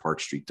contract and have Park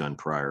Street done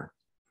prior.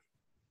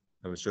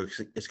 So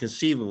it's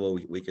conceivable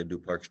we could do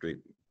Park Street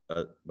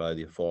by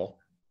the fall.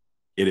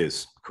 It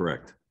is,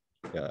 correct.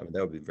 Yeah, I mean,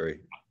 that would be very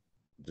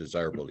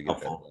desirable to get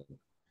that done.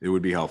 It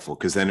would be helpful,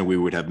 because then we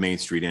would have Main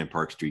Street and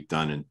Park Street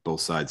done and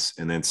both sides,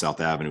 and then South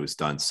Avenue is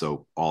done.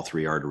 So all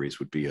 3 arteries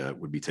would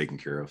be taken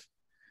care of.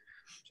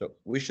 So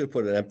we should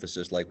put an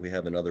emphasis like we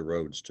have in other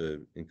roads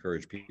to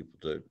encourage people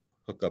to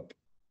hook up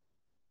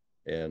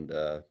and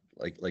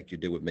like you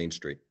did with Main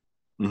Street.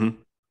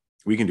 Mm-hmm.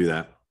 We can do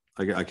that.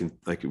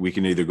 We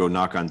can either go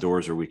knock on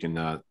doors, or we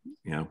can,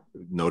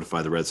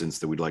 notify the residents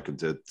that we'd like them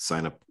to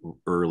sign up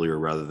earlier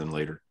rather than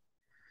later.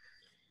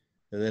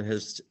 And then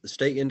has the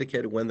state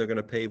indicated when they're going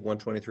to pave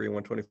 123 and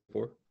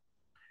 124?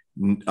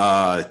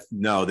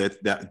 No,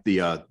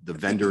 the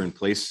vendor in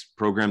place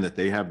program that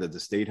they have, that the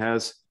state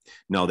has,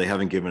 no, they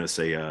haven't given us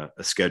a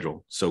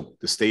schedule. So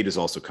the state is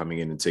also coming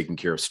in and taking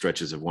care of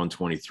stretches of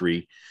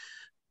 123,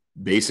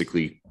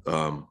 basically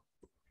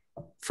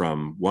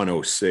from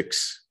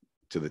 106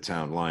 to the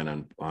town line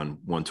on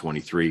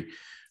 123,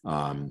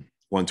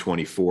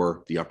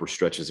 124, the upper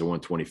stretches of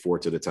 124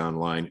 to the town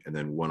line, and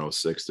then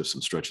 106, there's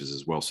some stretches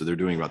as well. So they're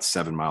doing about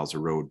 7 miles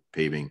of road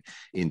paving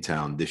in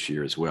town this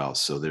year as well.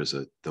 So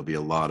there'll be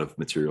a lot of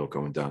material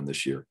going down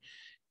this year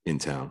in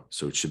town.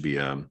 So it should be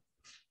a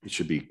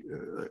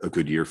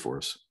good year for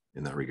us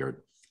in that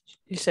regard.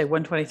 You say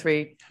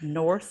 123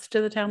 north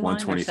to the town line?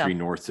 123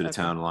 north to the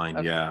town line.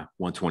 Okay. Yeah.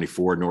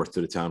 124 north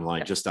to the town line,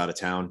 Yep. just out of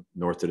town,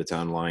 north to the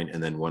town line.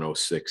 And then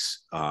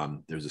 106,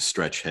 there's a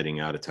stretch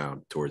heading out of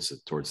town towards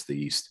the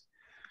east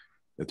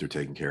that they're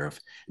taking care of.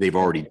 They've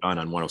already done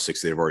on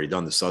 106. They've already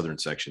done the southern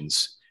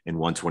sections. In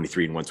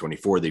 123 and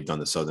 124, they've done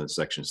the southern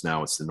sections.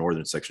 Now it's the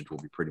northern sections will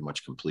be pretty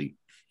much complete.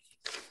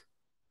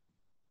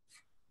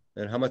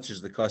 And how much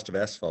is the cost of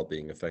asphalt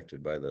being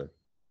affected by the?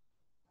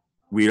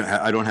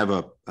 I don't have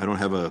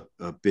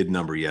a bid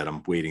number yet.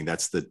 I'm waiting.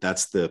 That's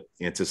the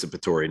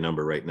anticipatory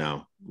number right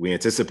now. We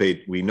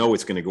know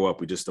it's going to go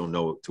up. We just don't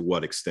know to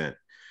what extent.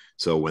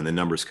 So when the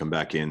numbers come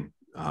back in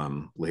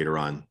later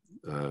on,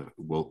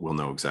 we'll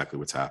know exactly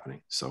what's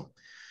happening. So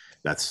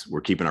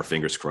we're keeping our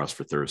fingers crossed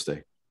for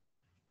Thursday.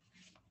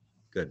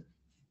 Good.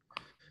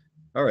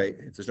 All right.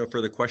 If there's no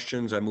further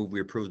questions, I move we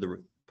approve the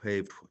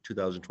paved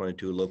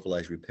 2022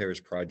 localized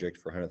repairs project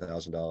for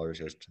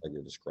 $100,000 as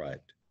Tiger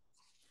described.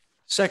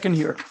 Second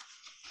here.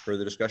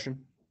 Further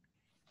discussion?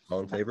 All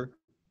in favor?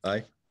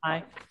 Aye.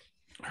 Aye.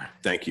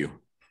 Thank you.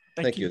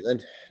 Thank you.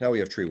 Then now we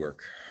have tree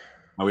work.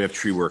 We have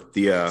tree work.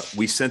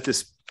 We sent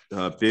this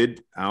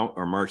bid out,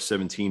 our March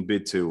 17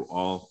 bid, to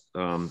all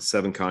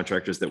 7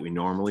 contractors that we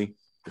normally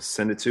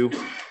send it to.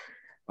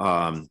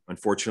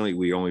 Unfortunately,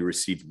 we only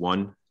received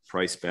 1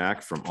 price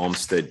back from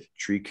Olmsted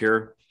Tree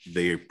Care.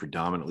 They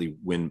predominantly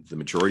win the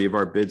majority of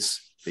our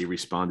bids. They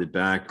responded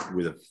back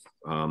with,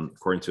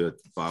 according to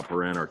Bob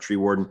Horan, our tree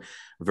warden,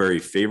 a very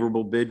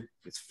favorable bid.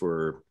 It's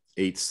for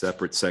 8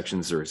 separate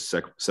sections or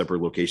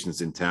separate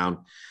locations in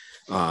town.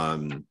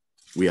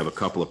 We have a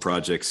couple of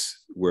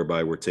projects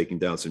whereby we're taking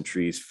down some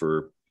trees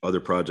for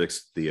other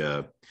projects.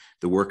 The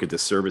work at the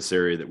service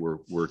area that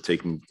we're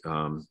taking,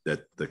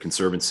 that the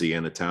Conservancy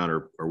and the town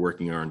are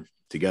working on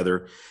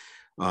together.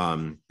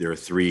 There are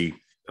 3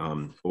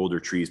 older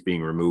trees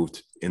being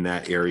removed in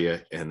that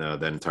area, and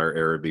that entire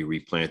area will be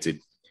replanted.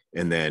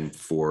 And then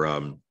for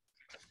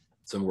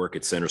some work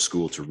at Center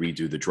School to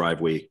redo the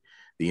driveway,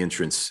 the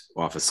entrance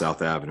off of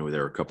South Avenue,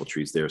 there are a couple of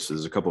trees there. So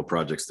there's a couple of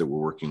projects that we're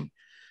working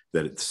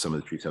that some of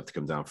the trees have to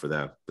come down for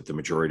that, but the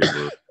majority of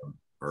them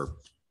are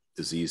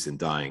diseased and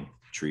dying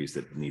trees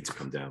that need to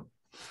come down.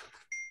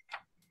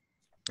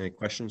 Any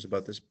questions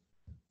about this?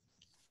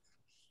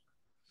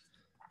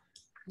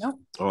 No.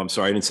 Oh, I'm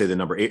sorry, I didn't say the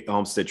number. 8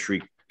 Olmsted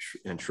Tree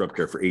and Shrub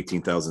Care for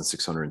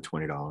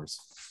 $18,620.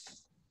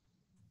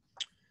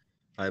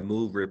 I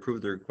move we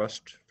approve the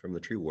request from the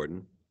tree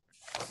warden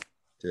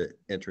to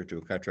enter into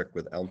a contract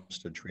with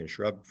Olmsted Tree and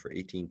Shrub for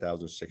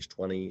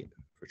 $18,620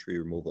 for tree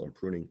removal and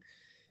pruning,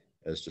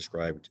 as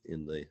described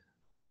in the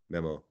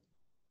memo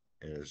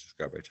and as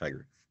described by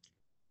Tiger.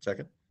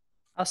 Second.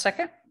 I'll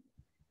second.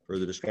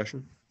 Further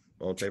discussion?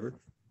 All in favor?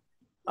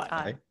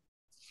 Aye.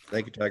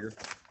 Thank you, Tiger.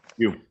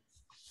 You.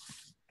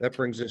 That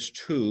brings us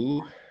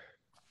to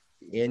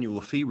the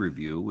annual fee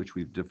review, which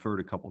we've deferred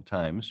a couple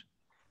times.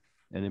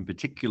 And in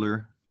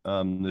particular,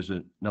 there's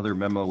another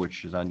memo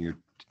which is on your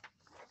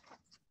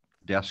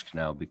desk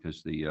now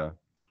because the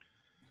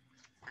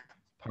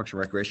Parks and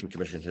Recreation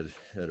Commission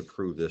had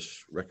approved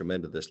this,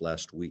 recommended this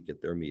last week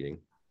at their meeting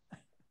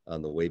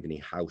on the Waveney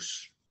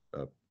House.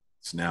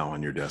 It's now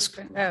on your desk.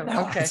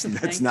 Oh, okay.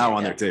 That's now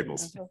on their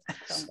tables.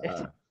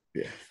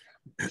 Yeah.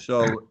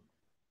 So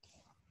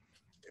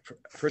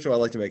first of all,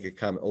 I'd like to make a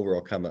comment,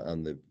 overall comment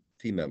on the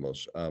fee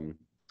memos.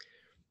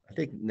 I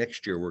think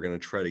next year we're going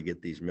to try to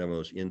get these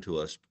memos into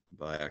us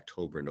by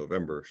October,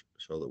 November,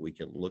 so that we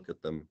can look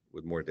at them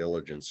with more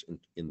diligence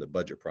in the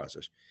budget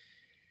process.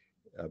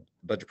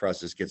 Budget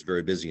process gets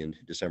very busy in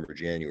December,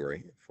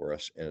 January for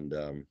us. And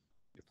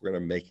if we're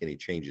going to make any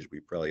changes, we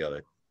probably ought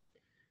to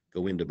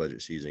go into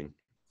budget season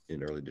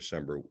in early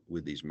December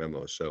with these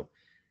memos. So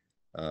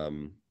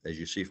as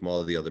you see from all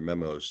of the other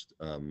memos,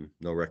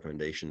 no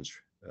recommendations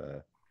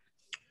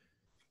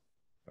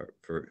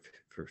for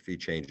fee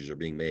changes are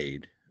being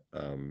made.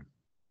 And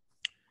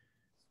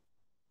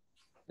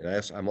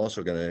I'm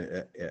also going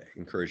to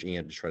encourage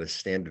Ian to try to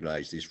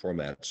standardize these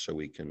formats so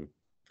we can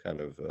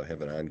kind of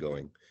have an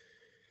ongoing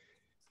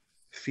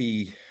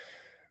fee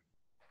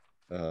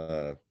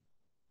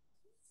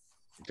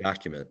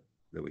document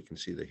that we can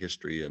see the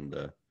history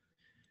and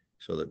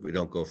so that we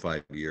don't go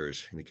 5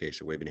 years in the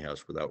case of Waveney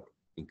House without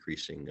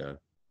increasing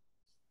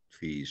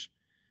fees.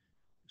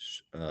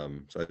 So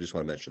I just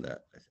want to mention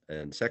that.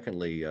 And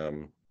secondly,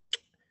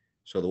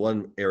 so the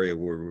one area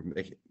where we're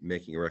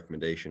making a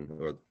recommendation,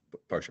 or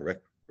Parks and Rec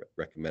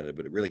recommended,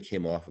 but it really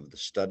came off of the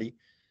study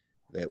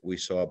that we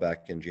saw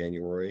back in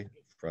January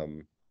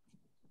from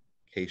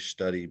Case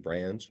Study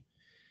Brands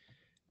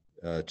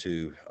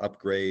to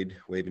upgrade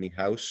Waveney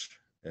House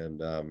and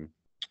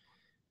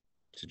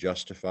to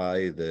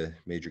justify the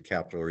major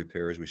capital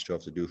repairs we still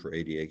have to do for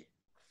ADA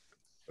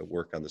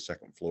work on the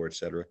second floor, et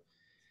cetera.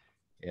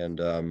 And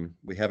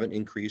we haven't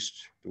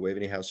increased the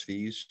Waveney House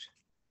fees.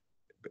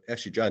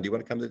 Actually, John, do you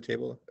want to come to the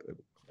table?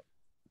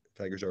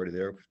 Tiger's already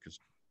there because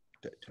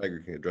Tiger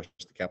can address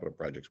the capital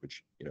projects,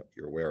 which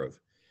you're aware of.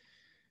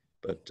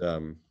 But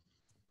so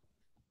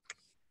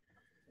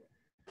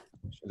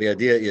the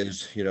idea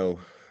is,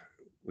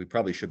 we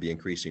probably should be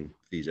increasing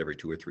fees every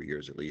 2 or 3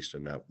 years at least,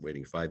 and not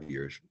waiting 5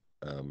 years.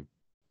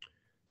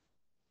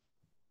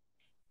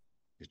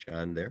 Is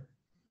John there?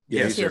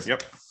 Yes. Yes.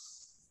 Yep.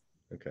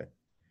 Okay.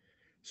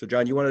 So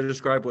John, you want to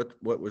describe what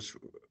was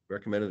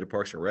recommended to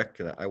Parks and Rec?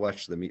 And I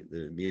watched the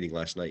meeting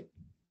last night.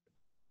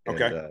 And,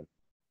 Okay.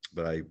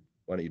 But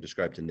why don't you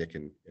describe to Nick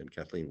and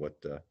Kathleen what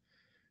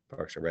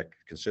Parks and Rec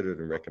considered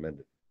and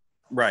recommended?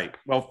 Right.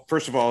 Well,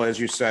 first of all, as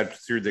you said,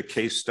 through the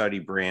Case Study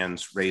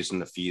Brands, raising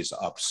the fees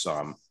up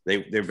some.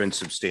 They've been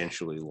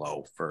substantially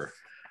low for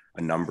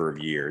a number of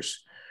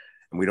years.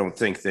 And we don't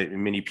think that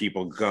many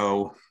people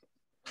go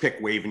pick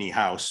Waveney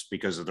House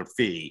because of the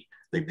fee.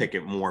 They pick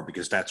it more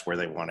because that's where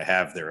they want to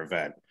have their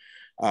event.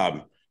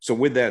 So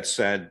with that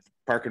said,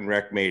 Park and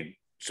Rec made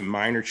some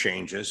minor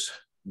changes.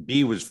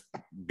 B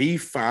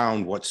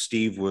found what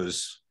he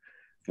was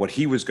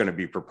going to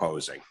be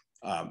proposing.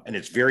 And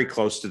it's very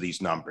close to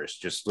these numbers,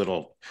 just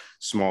little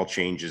small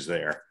changes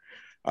there.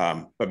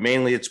 But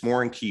mainly it's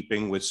more in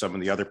keeping with some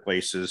of the other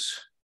places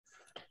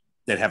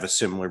that have a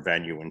similar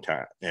venue in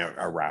town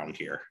around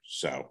here.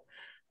 So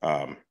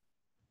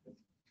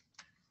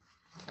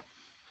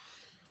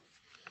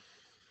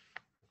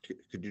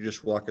could you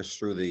just walk us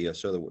through the,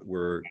 so that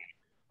we're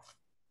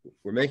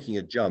making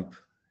a jump?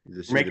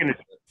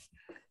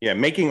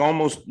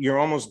 You're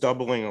almost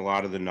doubling a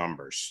lot of the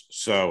numbers.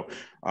 So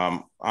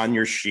on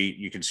your sheet,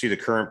 you can see the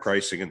current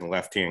pricing in the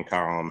left-hand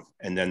column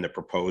and then the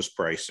proposed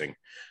pricing.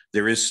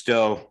 There is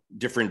still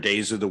different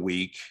days of the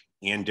week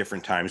and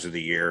different times of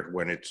the year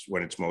when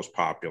it's most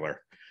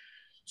popular.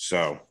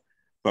 So,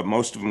 but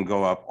most of them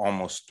go up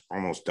almost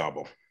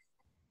double.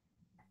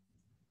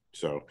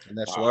 So, and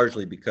that's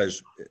largely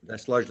because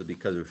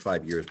of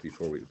 5 years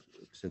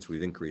since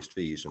we've increased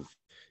fees,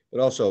 but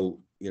also,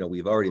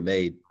 we've already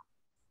made,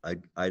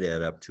 I'd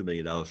add up $2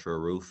 million for a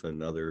roof, and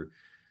another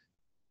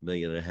 $1.5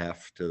 million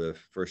to the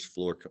first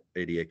floor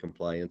ADA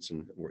compliance,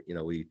 and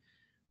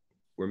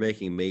we're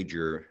making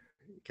major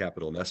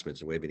capital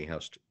investments in Waveney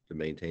House to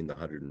maintain the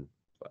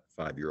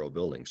 105-year-old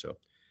building. So,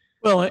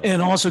 well,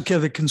 and also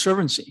the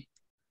conservancy,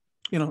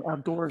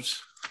 outdoors.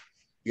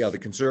 Yeah, the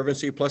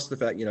conservancy, plus the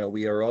fact,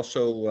 we are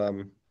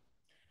also,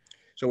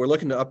 so we're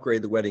looking to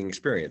upgrade the wedding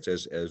experience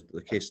as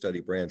the case study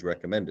brands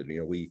recommended.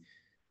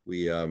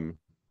 We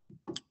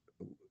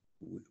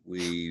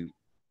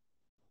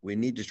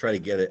need to try to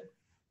get it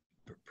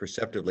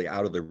perceptively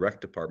out of the rec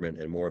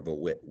department and more of a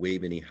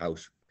Waveney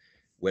House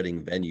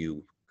wedding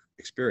venue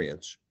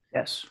experience.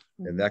 Yes.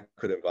 And that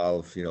could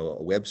involve, a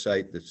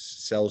website that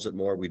sells it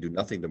more. We do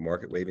nothing to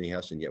market Waveney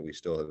House, and yet we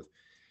still have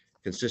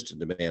consistent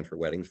demand for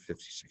weddings,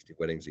 50, 60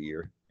 weddings a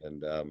year.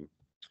 And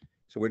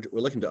so we're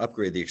looking to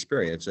upgrade the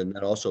experience, and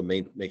then also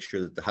make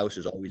sure that the house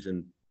is always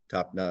in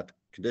top-notch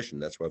condition.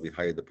 That's why we've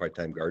hired the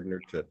part-time gardener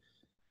to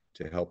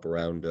help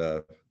around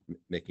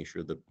making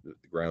sure the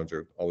grounds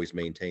are always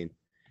maintained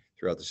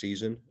throughout the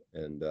season.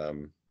 And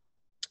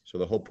so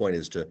the whole point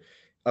is to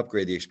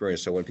upgrade the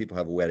experience, so when people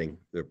have a wedding,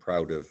 they're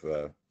proud of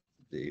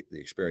the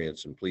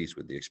experience and pleased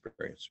with the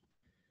experience.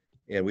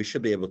 And we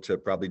should be able to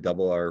probably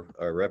double our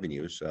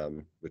revenues,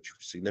 which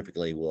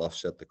significantly will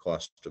offset the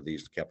cost of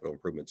these capital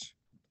improvements.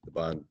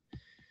 The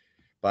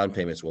bond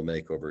payments will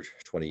make over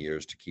 20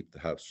 years to keep the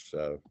house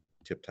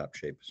tip-top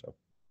shape. So,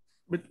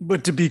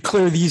 but to be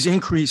clear, these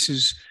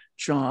increases,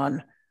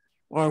 John,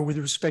 are with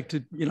respect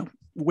to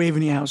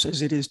Waveney House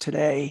as it is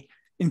today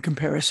in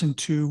comparison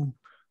to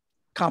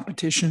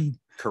competition,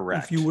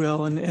 correct, if you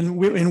will, and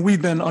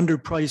we've been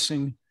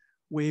underpricing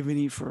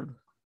Waveney for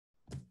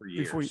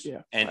years.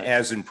 Yeah. And right.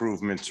 As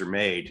improvements are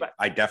made, right.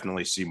 I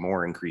definitely see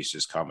more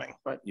increases coming.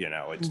 Right.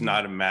 It's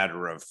not a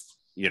matter of,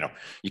 you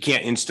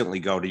can't instantly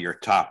go to your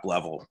top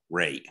level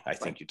rate. I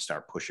think you'd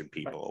start pushing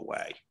people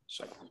away.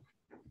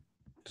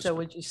 So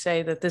would you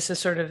say that this is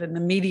sort of in the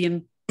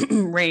median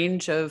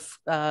range of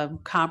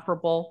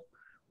comparable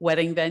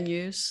wedding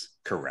venues?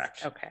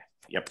 Correct. Okay.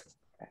 Yep.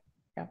 Okay.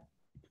 Yeah.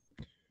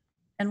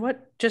 And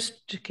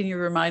can you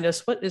remind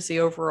us, what is the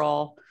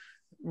overall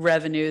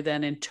revenue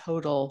then in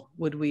total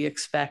would we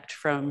expect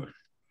from?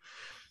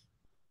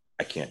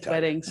 I can't tell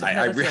weddings?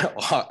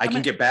 I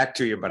can get back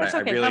to you, but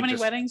I really. How many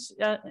weddings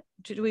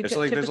do we?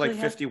 There's like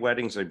 50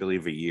 weddings, I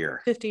believe, a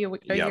year. 50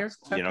 a year.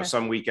 Okay.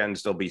 Some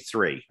weekends there'll be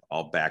 3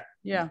 all back,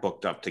 yeah,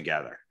 booked up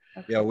together.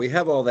 Okay. Yeah, we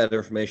have all that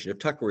information. If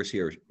Tucker was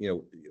here,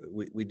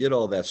 we did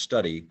all that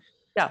study.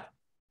 Yeah.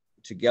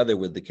 Together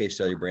with the case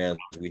study brands,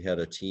 we had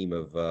a team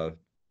of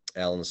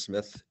Alan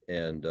Smith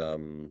and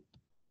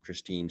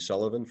Christine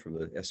Sullivan from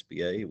the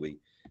SBA. We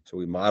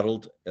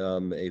modeled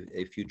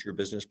a future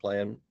business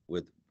plan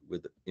with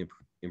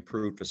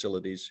improved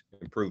facilities,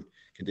 improved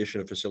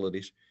condition of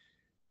facilities.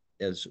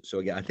 And so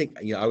again, I think,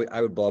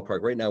 I would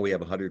ballpark right now we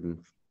have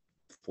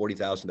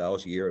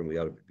 $140,000 a year, and we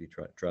ought to be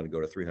trying to go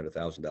to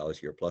 $300,000 a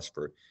year plus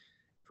for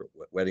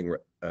wedding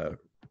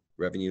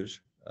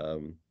revenues.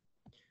 We'll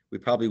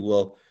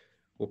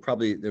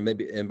probably, there may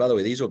be, and by the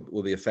way, these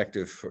will be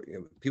effective for,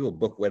 people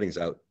book weddings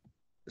out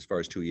as far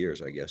as 2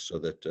 years, I guess, so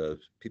that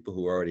people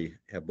who already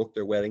have booked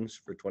their weddings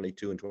for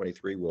 22 and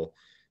 23 will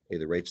pay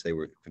the rates they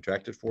were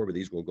contracted for, but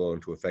these will go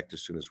into effect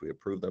as soon as we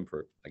approve them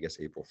for, I guess,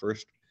 April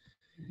 1st.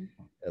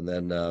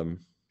 Mm-hmm.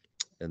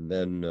 And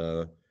then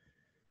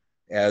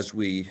as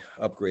we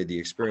upgrade the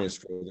experience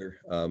further,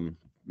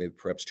 maybe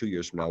perhaps 2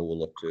 years from now, we'll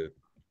look to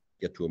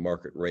get to a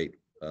market rate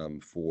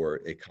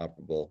for a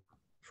comparable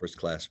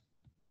first-class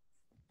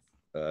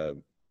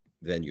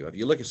venue. If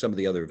you look at some of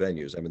the other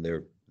venues, I mean,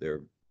 they're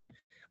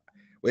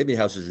Waveney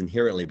House is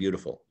inherently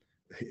beautiful.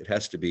 It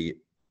has to be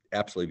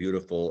absolutely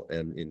beautiful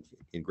and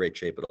in great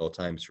shape at all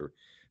times for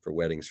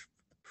weddings,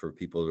 for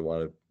people who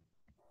want to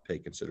pay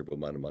considerable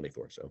amount of money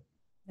for. So,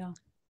 yeah. I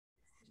just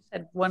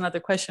had one other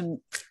question.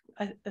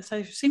 As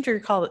I seem to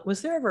recall,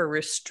 was there ever a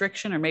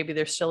restriction, or maybe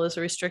there still is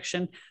a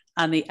restriction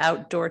on the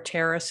outdoor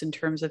terrace in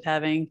terms of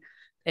having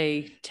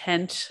a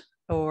tent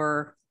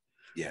or?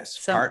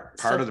 Yes, part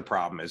of the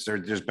problem is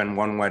there's been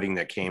one wedding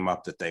that came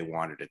up that they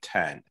wanted a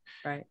tent,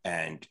 right?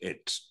 And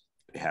it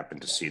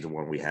happened to see the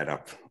one we had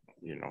up,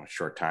 a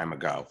short time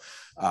ago.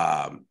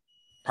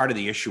 Part of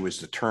the issue is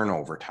the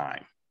turnover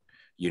time.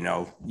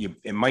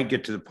 It might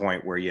get to the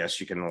point where,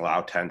 yes, you can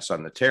allow tents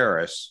on the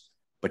terrace,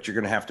 but you're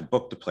going to have to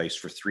book the place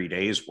for 3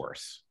 days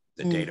worth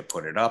the day to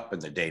put it up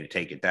and the day to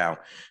take it down,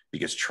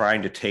 because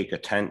trying to take a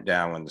tent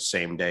down on the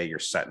same day you're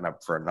setting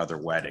up for another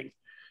wedding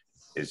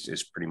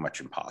is pretty much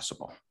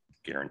impossible,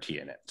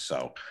 guaranteeing it.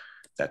 So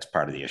that's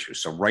part of the issue.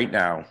 So right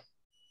now,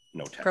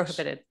 no tents.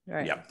 Prohibited,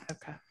 right? Yeah.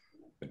 Okay,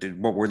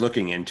 But we're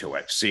looking into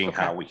it, seeing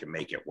Okay. how we can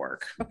make it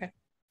work. okay,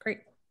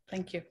 great,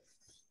 thank you.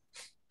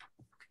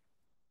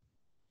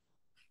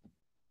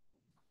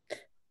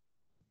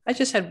 I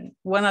just had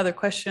one other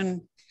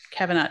question,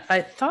 Kevin.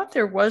 I thought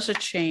there was a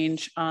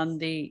change on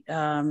the,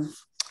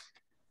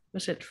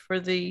 was it for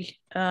the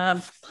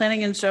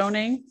planning and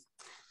zoning?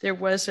 There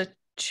was a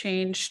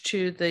change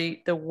to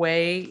the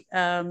way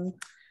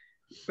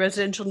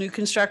residential new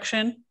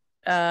construction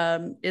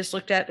is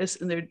looked at,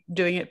 and they're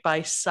doing it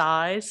by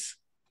size.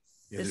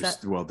 Yeah, Is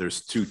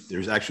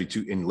there's actually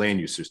two in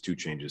land use, there's two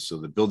changes. So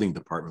the building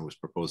department was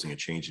proposing a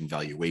change in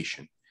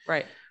valuation,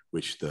 Right,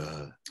 which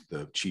the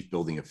chief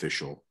building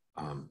official,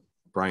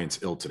 Brian's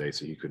ill today,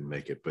 so he couldn't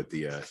make it, but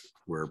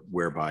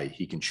whereby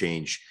he can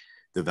change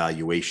the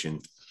valuation,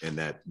 and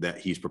that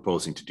he's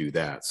proposing to do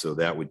that. So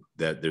that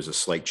there's a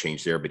slight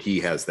change there, but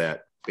he has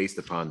that based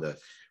upon the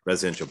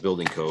residential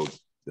building code.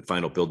 The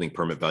final building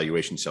permit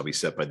valuation shall be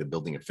set by the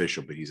building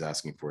official, but he's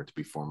asking for it to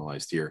be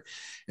formalized here.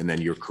 And then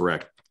you're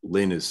correct.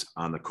 Lynn is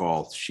on the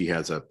call. She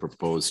has a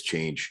proposed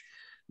change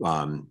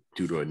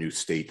due to a new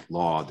state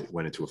law that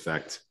went into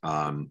effect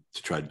to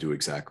try to do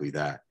exactly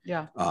that.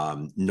 yeah,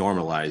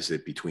 Normalize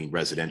it between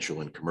residential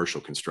and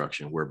commercial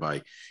construction,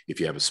 whereby if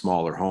you have a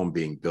smaller home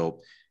being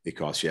built, it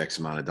costs you X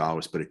amount of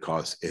dollars, but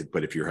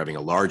but if you're having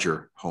a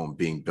larger home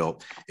being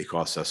built, it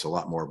costs us a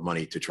lot more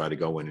money to try to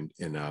go in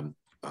and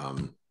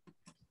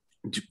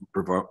to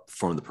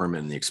perform the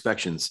permit and the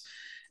inspections.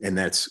 And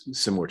that's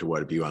similar to what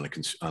it'd be on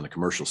the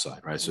commercial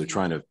side, right? So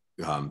trying to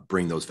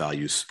bring those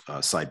values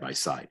side by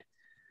side.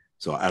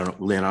 So I don't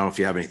know, Lynn, I don't know if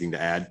you have anything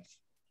to add.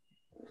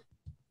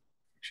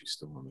 She's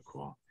still on the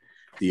call.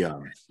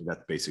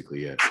 That's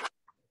basically it.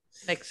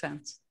 makes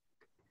sense.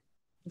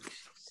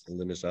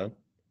 Lynn is on.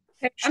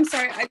 Hey, I'm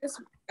sorry,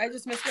 I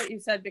just missed what you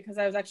said because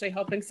I was actually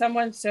helping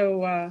someone.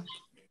 So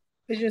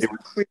could you just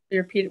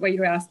repeat what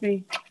you asked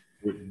me?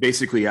 We're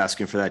basically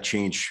asking for that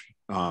change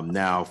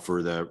now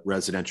for the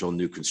residential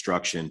new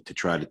construction to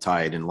try to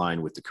tie it in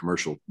line with the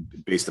commercial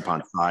based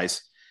upon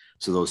size.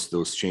 So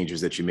those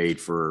changes that you made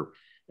for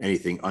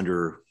anything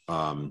under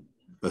a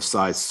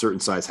certain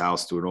size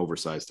house to an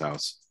oversized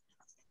house.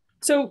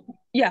 So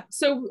yeah,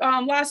 so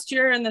last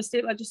year in the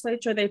state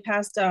legislature, they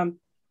passed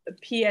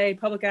PA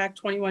Public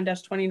Act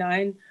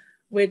 21-29,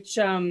 which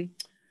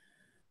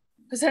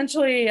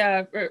essentially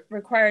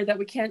required that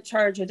we can't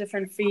charge a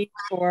different fee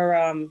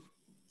for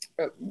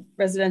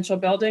residential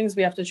buildings.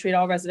 We have to treat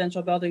all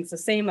residential buildings the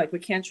same. Like we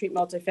can't treat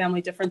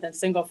multifamily different than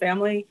single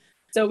family.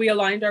 So we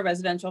aligned our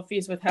residential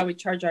fees with how we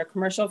charge our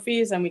commercial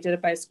fees, and we did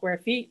it by square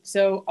feet.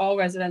 So all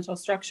residential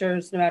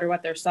structures, no matter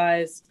what their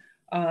size,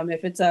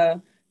 if it's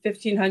a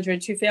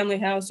 1,500 two-family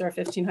house or a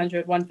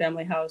 1,500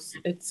 one-family house,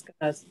 it's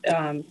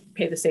gonna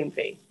pay the same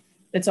fee.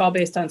 It's all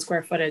based on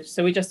square footage.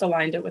 So we just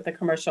aligned it with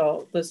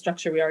the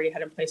structure we already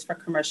had in place for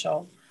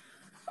commercial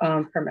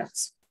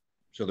permits.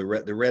 So the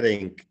red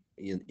ink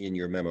in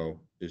your memo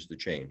is the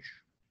change.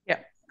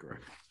 Yeah.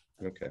 Correct.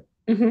 Okay.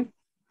 Mm-hmm.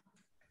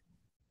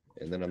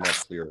 And then I'm not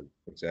clear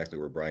exactly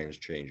where Brian's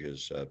change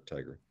is,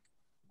 Tiger.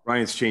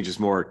 Brian's change is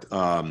more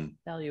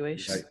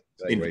Valuation.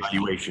 in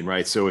valuation,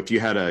 right? So if you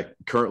had a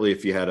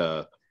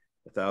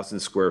 1,000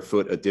 square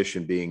foot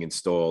addition being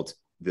installed,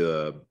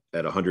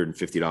 at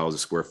 $150 a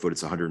square foot,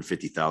 it's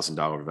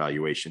 $150,000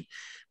 valuation.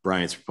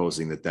 Brian's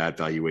proposing that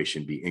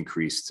valuation be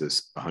increased to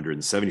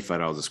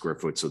 $175 a square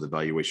foot, so the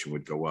valuation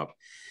would go up.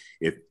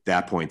 At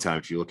that point in time,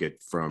 if you look at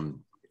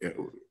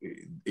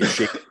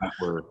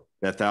where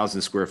that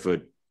 1,000 square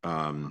foot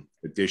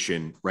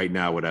addition right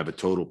now would have a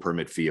total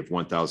permit fee of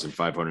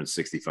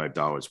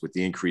 $1,565. With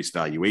the increased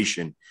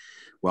valuation,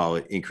 while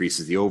it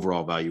increases the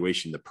overall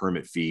valuation, the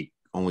permit fee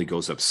only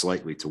goes up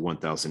slightly to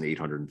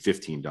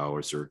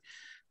 $1,815, or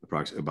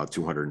approximately about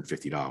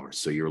 $250.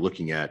 So you're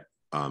looking at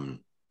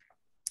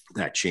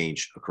that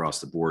change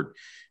across the board.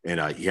 And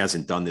he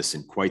hasn't done this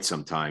in quite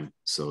some time.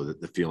 So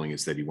the feeling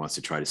is that he wants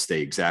to try to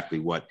stay exactly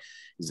what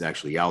is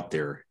actually out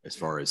there as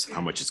far as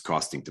how much it's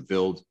costing to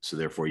build. So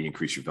therefore you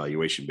increase your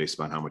valuation based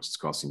on how much it's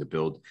costing to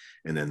build.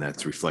 And then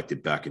that's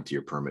reflected back into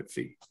your permit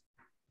fee.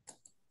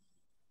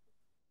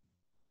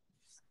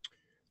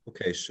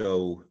 Okay,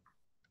 so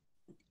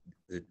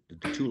the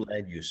two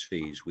land use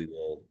fees, we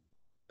will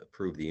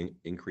approve the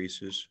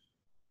increases.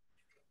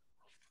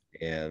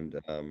 And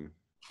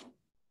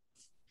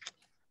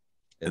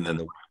then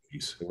the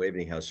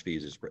waiving house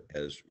fees is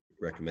as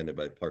recommended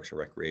by Parks and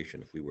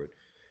Recreation. If we were,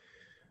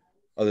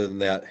 other than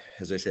that,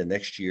 as I said,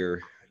 next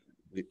year,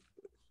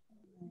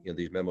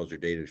 these memos are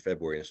dated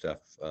February and stuff,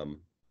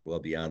 well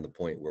beyond the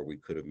point where we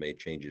could have made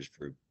changes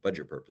for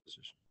budget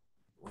purposes.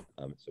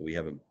 So we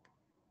haven't,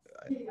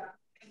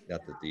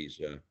 not that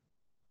these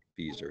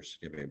fees are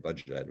significant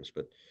budget items,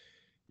 but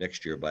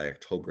next year by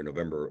October,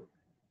 November,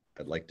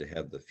 I'd like to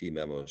have the fee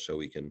memo so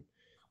we can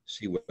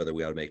see whether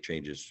we ought to make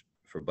changes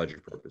for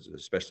budget purposes,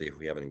 especially if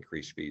we haven't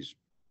increased fees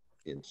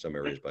in some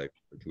areas by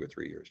 2 or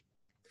 3 years.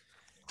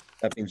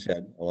 That being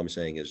said, all I'm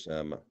saying is,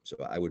 so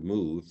I would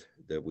move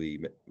that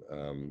we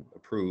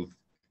approve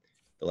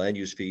the land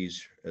use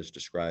fees as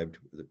described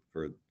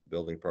for the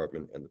building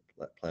department and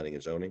the planning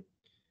and zoning,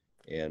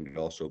 and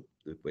also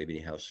the Waveney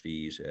House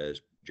fees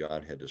as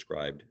John had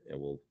described, and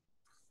we'll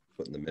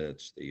put in the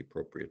minutes the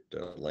appropriate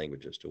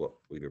language as to what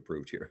we've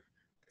approved here.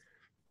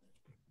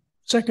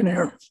 Second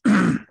here.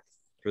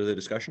 Further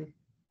discussion?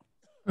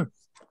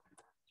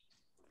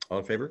 All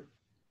in favor?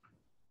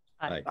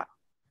 Aye.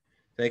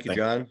 Thank you,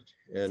 John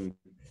and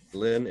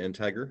Lynn and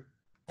Tiger.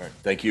 All right,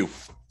 thank you.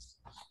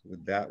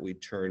 With that, we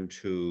turn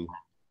to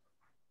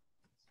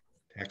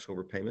tax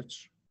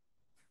overpayments.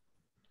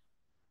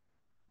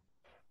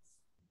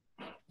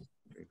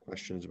 Any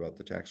questions about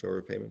the tax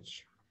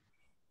overpayments?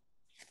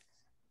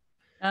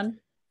 None?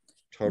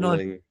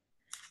 Totaling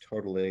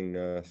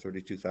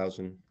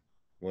 32,183.57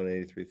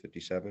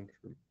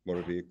 for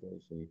motor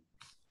vehicles and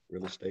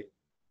real estate.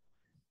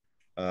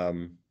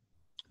 Do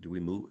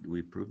we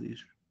approve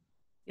these?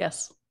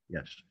 Yes.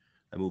 Yes.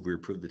 I move we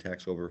approve the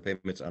tax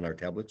overpayments on our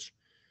tablets.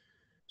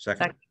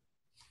 Second.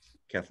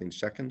 Kathleen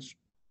seconds.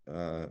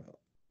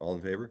 All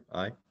in favor?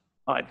 Aye.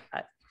 Aye.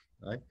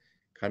 Aye.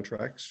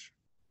 Contracts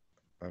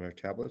on our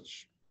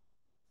tablets.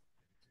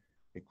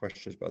 Any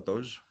questions about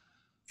those?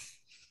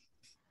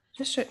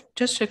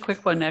 Just a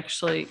quick one,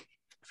 actually,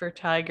 for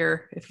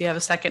Tiger, if you have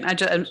a second.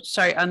 I'm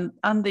sorry, on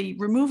the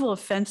removal of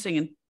fencing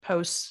and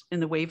posts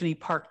in the Waveney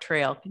Park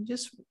Trail, can you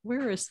just,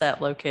 where is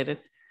that located?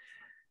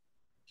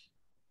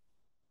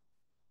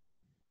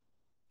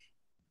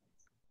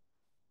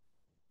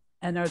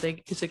 And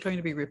is it going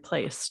to be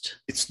replaced?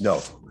 It's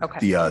no.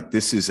 Okay.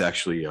 This is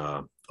actually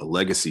a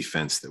legacy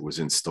fence that was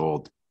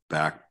installed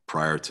back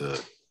prior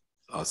to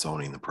us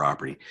owning the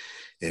property.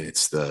 And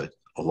it's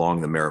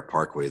along the Merritt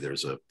Parkway,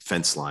 there's a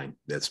fence line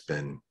that's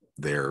been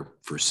there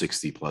for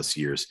 60 plus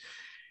years.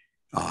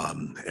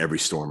 Every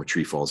storm, a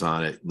tree falls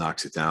on it,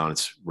 knocks it down,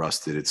 it's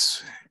rusted,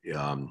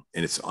 and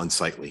it's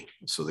unsightly.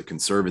 So the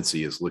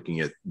Conservancy is looking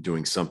at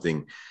doing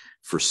something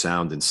for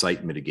sound and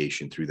sight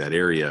mitigation through that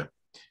area.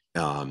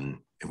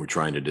 And we're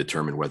trying to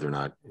determine whether or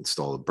not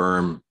install a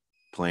berm,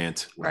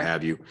 plant, what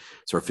have you.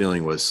 So our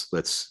feeling was,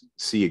 let's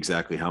see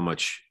exactly how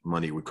much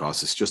money it would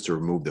cost us just to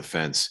remove the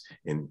fence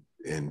and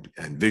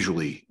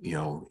visually,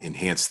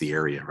 enhance the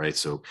area, right?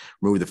 So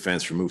remove the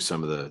fence, remove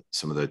some of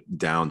the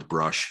downed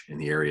brush in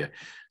the area.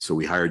 So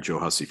we hired Joe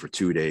Hussey for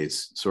 2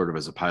 days, sort of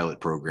as a pilot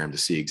program to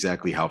see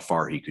exactly how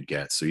far he could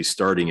get. So he's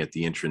starting at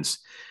the entrance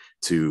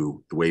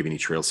to the Waveney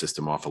Trail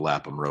System off of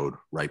Lapham Road,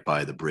 right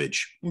by the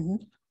bridge. Mm-hmm.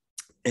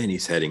 And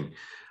he's heading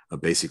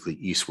basically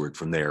eastward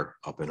from there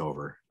up and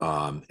over,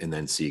 and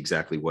then see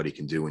exactly what he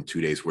can do in 2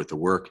 days worth of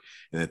work.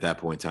 And at that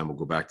point in time, we'll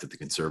go back to the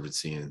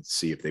Conservancy and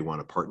see if they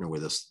want to partner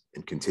with us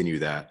and continue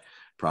that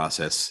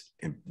process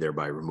and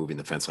thereby removing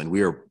the fence line.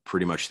 We are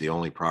pretty much the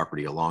only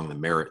property along the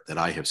Merritt that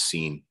I have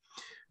seen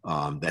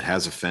that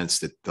has a fence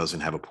that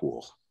doesn't have a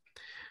pool.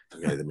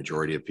 Okay, the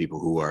majority of people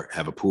who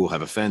have a pool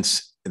have a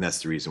fence, and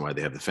that's the reason why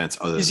they have the fence.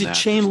 Other Is than it that,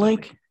 chain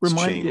link? it's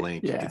chain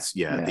link. Yeah. It's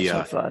That's what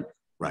I thought.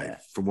 Right. Yeah.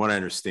 From what I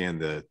understand,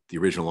 the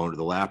original owner of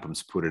the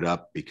Laphams put it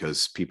up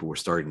because people were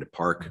starting to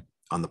park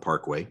on the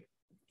parkway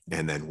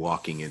and then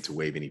walking into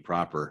Waveney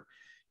proper,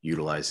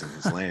 utilizing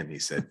his land. He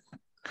said,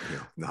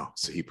 no.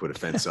 So he put a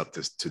fence up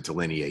to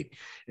delineate,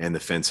 and the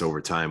fence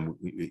over time,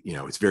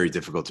 it's very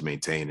difficult to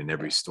maintain. And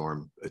every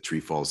storm, a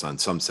tree falls on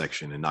some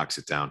section and knocks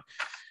it down.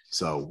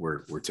 So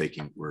we're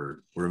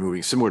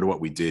removing, similar to what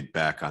we did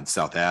back on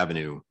South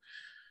Avenue,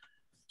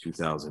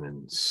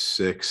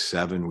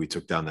 2006-07, we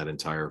took down that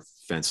entire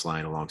fence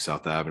line along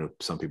South Avenue.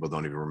 Some people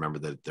don't even remember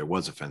that there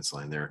was a fence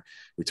line there.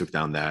 We took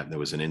down that, and there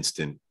was an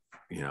instant,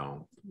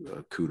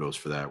 kudos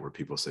for that, where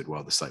people said,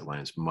 well, the sight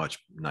line is much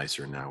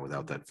nicer now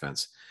without that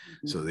fence.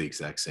 Mm-hmm. So the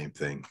exact same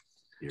thing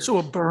here. So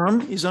a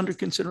berm is under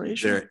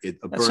consideration? A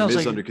berm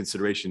is under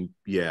consideration,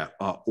 yeah,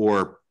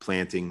 or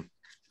planting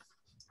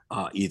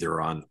either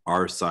on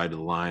our side of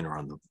the line or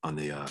on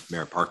the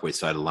Merritt Parkway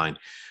side of the line.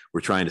 We're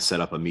trying to set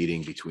up a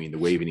meeting between the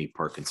Waveney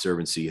Park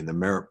Conservancy and the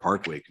Merritt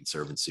Parkway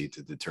Conservancy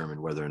to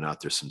determine whether or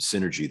not there's some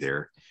synergy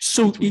there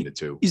between the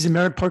two. Is the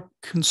Merritt Park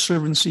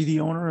Conservancy the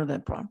owner of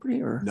that property,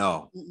 or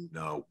no?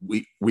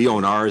 We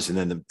own ours, and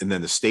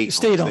then the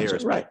state owns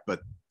theirs, right?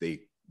 But the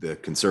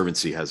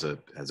Conservancy has a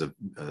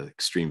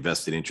extreme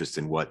vested interest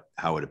in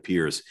how it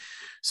appears.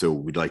 So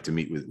we're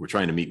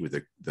trying to meet with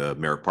the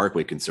Merritt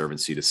Parkway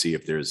Conservancy to see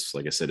if there's,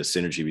 like I said, a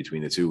synergy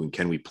between the two, and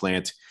can we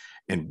plant.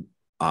 And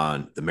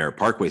on the Merritt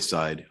Parkway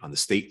side, on the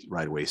state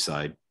right-of-way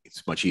side,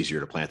 it's much easier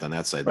to plant on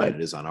that side than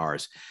it is on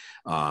ours.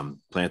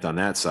 Plant on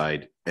that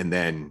side, and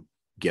then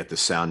get the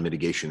sound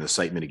mitigation, the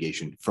sight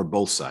mitigation for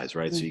both sides,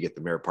 right? Mm-hmm. So you get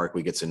the Merritt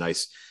Parkway gets a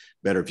nice,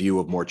 better view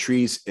of more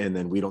trees, and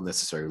then we don't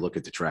necessarily look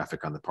at the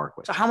traffic on the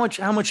parkway. So how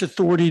much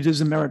authority does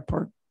the Merritt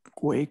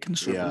Parkway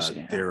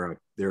Conservancy have?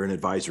 They're an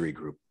advisory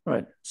group,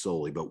 right?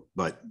 Solely,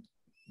 but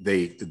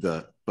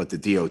the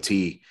DOT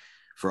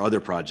for other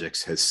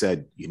projects has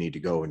said you need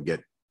to go and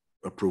get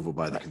approval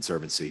by the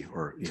Conservancy,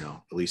 or, you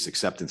know, at least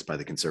acceptance by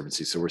the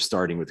Conservancy. So we're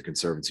starting with the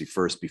Conservancy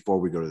first before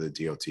we go to the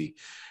DOT,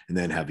 and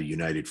then have a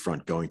united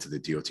front going to the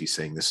DOT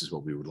saying, this is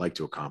what we would like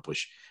to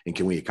accomplish. And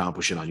can we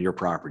accomplish it on your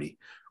property?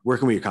 Where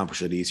can we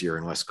accomplish it easier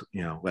and less,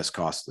 you know, less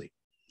costly?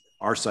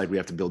 Our side, we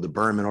have to build a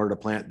berm in order to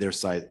plant. Their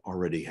side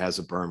already has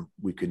a berm.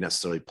 We could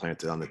necessarily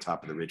plant it on the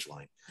top of the ridge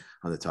line,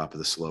 on the top of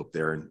the slope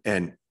there.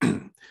 And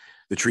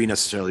the tree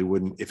necessarily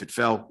wouldn't, if it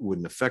fell,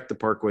 wouldn't affect the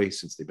parkway,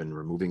 since they've been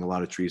removing a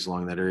lot of trees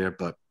along that area,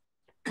 but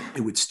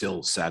it would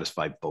still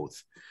satisfy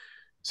both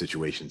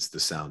situations, the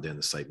sound and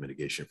the site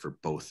mitigation for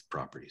both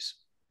properties,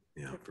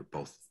 you know, for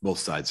both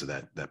sides of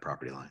that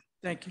property line.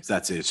 Thank you. So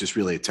that's it. It's just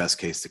really a test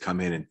case to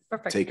come in and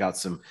Perfect. take out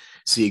some,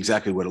 see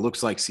exactly what it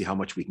looks like, see how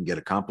much we can get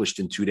accomplished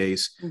in 2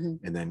 days, Mhm.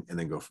 and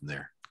then go from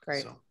there.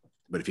 Great. So,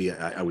 but if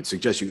I would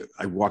suggest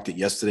I walked it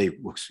yesterday.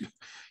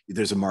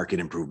 There's a market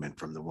improvement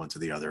from the one to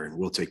the other, and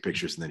we'll take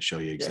pictures and then show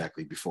you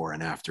exactly before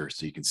and after,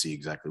 so you can see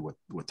exactly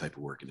what type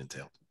of work it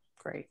entailed.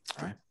 Great.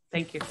 All right.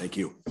 Thank you. Thank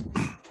you.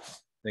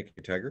 Thank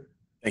you, Tiger.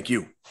 Thank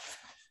you.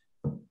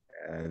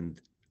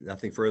 And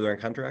nothing further on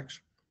contracts?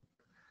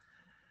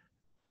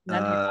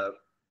 None here.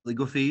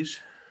 Legal fees?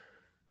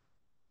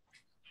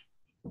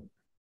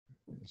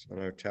 It's on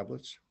our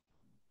tablets.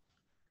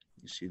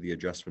 You see the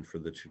adjustment for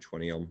the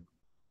 220 Elm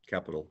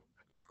capital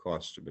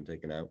costs have been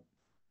taken out.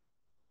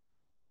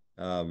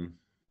 That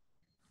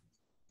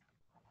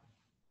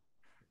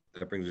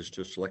brings us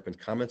to selectmen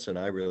comments, and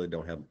I really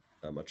don't have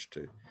much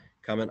to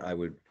comment. I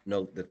would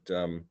note that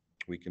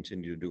we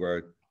continue to do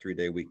our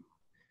 3-day week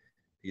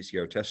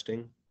PCR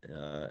testing,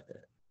 and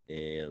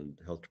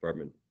the health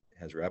department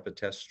has rapid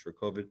tests for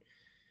COVID.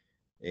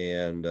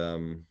 And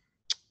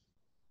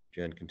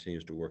Jen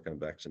continues to work on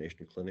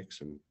vaccination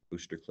clinics and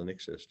booster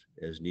clinics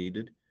as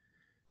needed.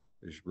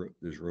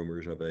 There's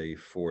rumors of a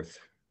fourth,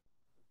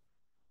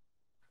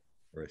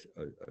 or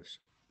I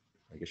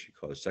guess you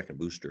call it a second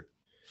booster,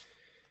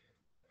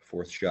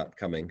 fourth shot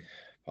coming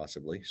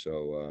possibly.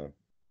 So,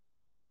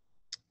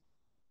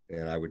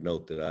 and I would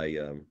note that I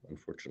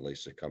unfortunately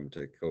succumbed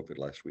to COVID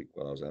last week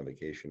while I was on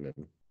vacation,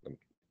 and I'm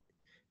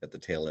at the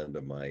tail end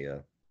of my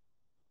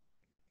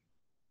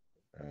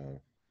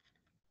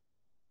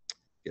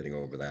getting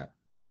over that,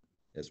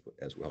 as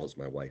well as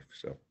my wife.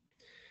 So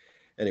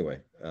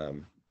anyway,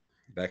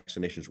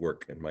 vaccinations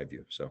work in my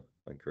view. So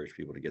I encourage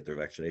people to get their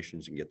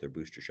vaccinations and get their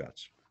booster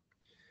shots.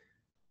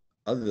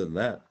 Other than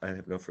that, I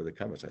have no further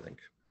comments, I think.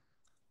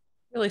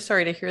 Really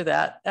sorry to hear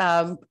that.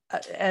 And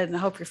I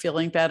hope you're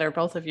feeling better,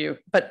 both of you.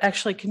 But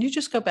actually, can you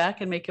just go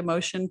back and make a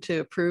motion to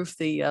approve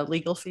the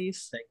legal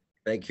fees?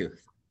 Thank you.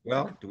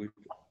 Well, do we,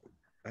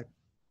 I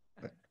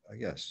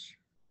guess,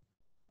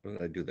 what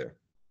did I do there?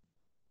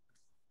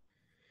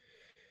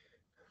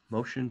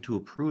 Motion to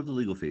approve the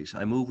legal fees.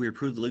 I move we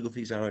approve the legal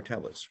fees on our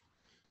tablets.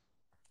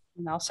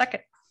 And I'll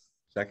second.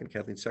 Second,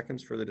 Kathleen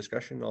seconds. Further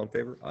discussion. All in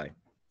favor? Aye.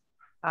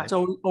 It's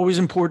always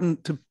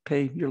important to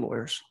pay your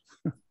lawyers.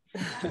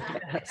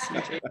 Yes,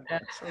 indeed.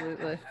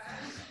 Absolutely.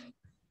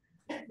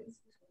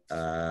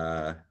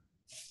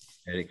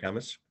 Any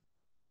comments?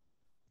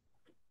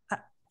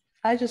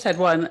 I just had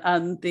one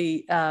on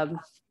the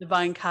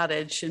Vine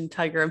Cottage in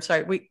Tiger. I'm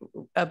sorry,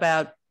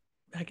 about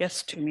I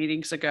guess 2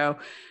 meetings ago,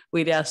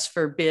 we'd asked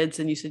for bids,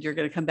 and you said you're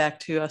going to come back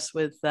to us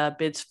with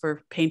bids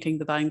for painting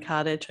the Vine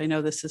Cottage. I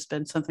know this has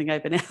been something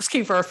I've been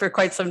asking for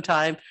quite some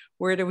time.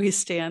 Where do we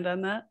stand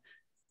on that?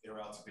 They're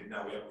out to bid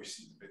now. We haven't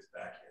received the bids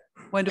back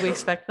yet. When do we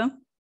expect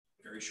them?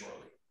 Very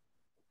shortly.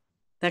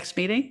 Next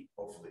meeting?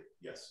 Hopefully,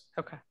 yes.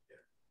 Okay,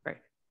 great.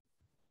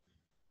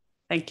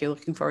 Thank you.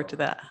 Looking forward to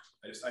that.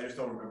 I just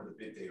don't remember the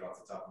bid date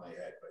off the top of my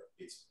head, but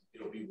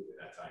it'll be within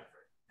that time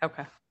frame.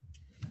 Okay.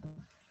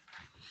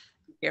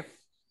 Thank you.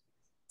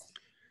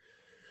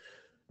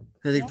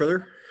 Anything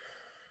further?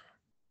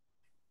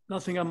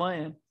 Nothing on my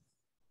end.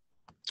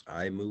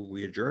 I move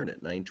we adjourn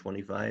at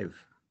 9:25.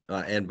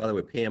 And by the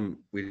way, Pam,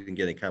 we didn't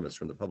get any comments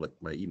from the public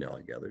by email,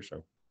 I gather.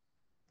 So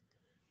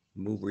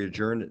move we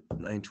adjourn at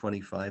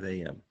 9:25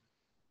 a.m.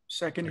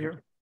 Second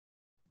here.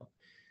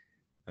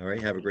 All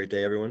right. Have a great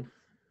day, everyone.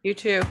 You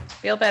too.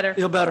 Feel better.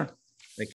 Feel better.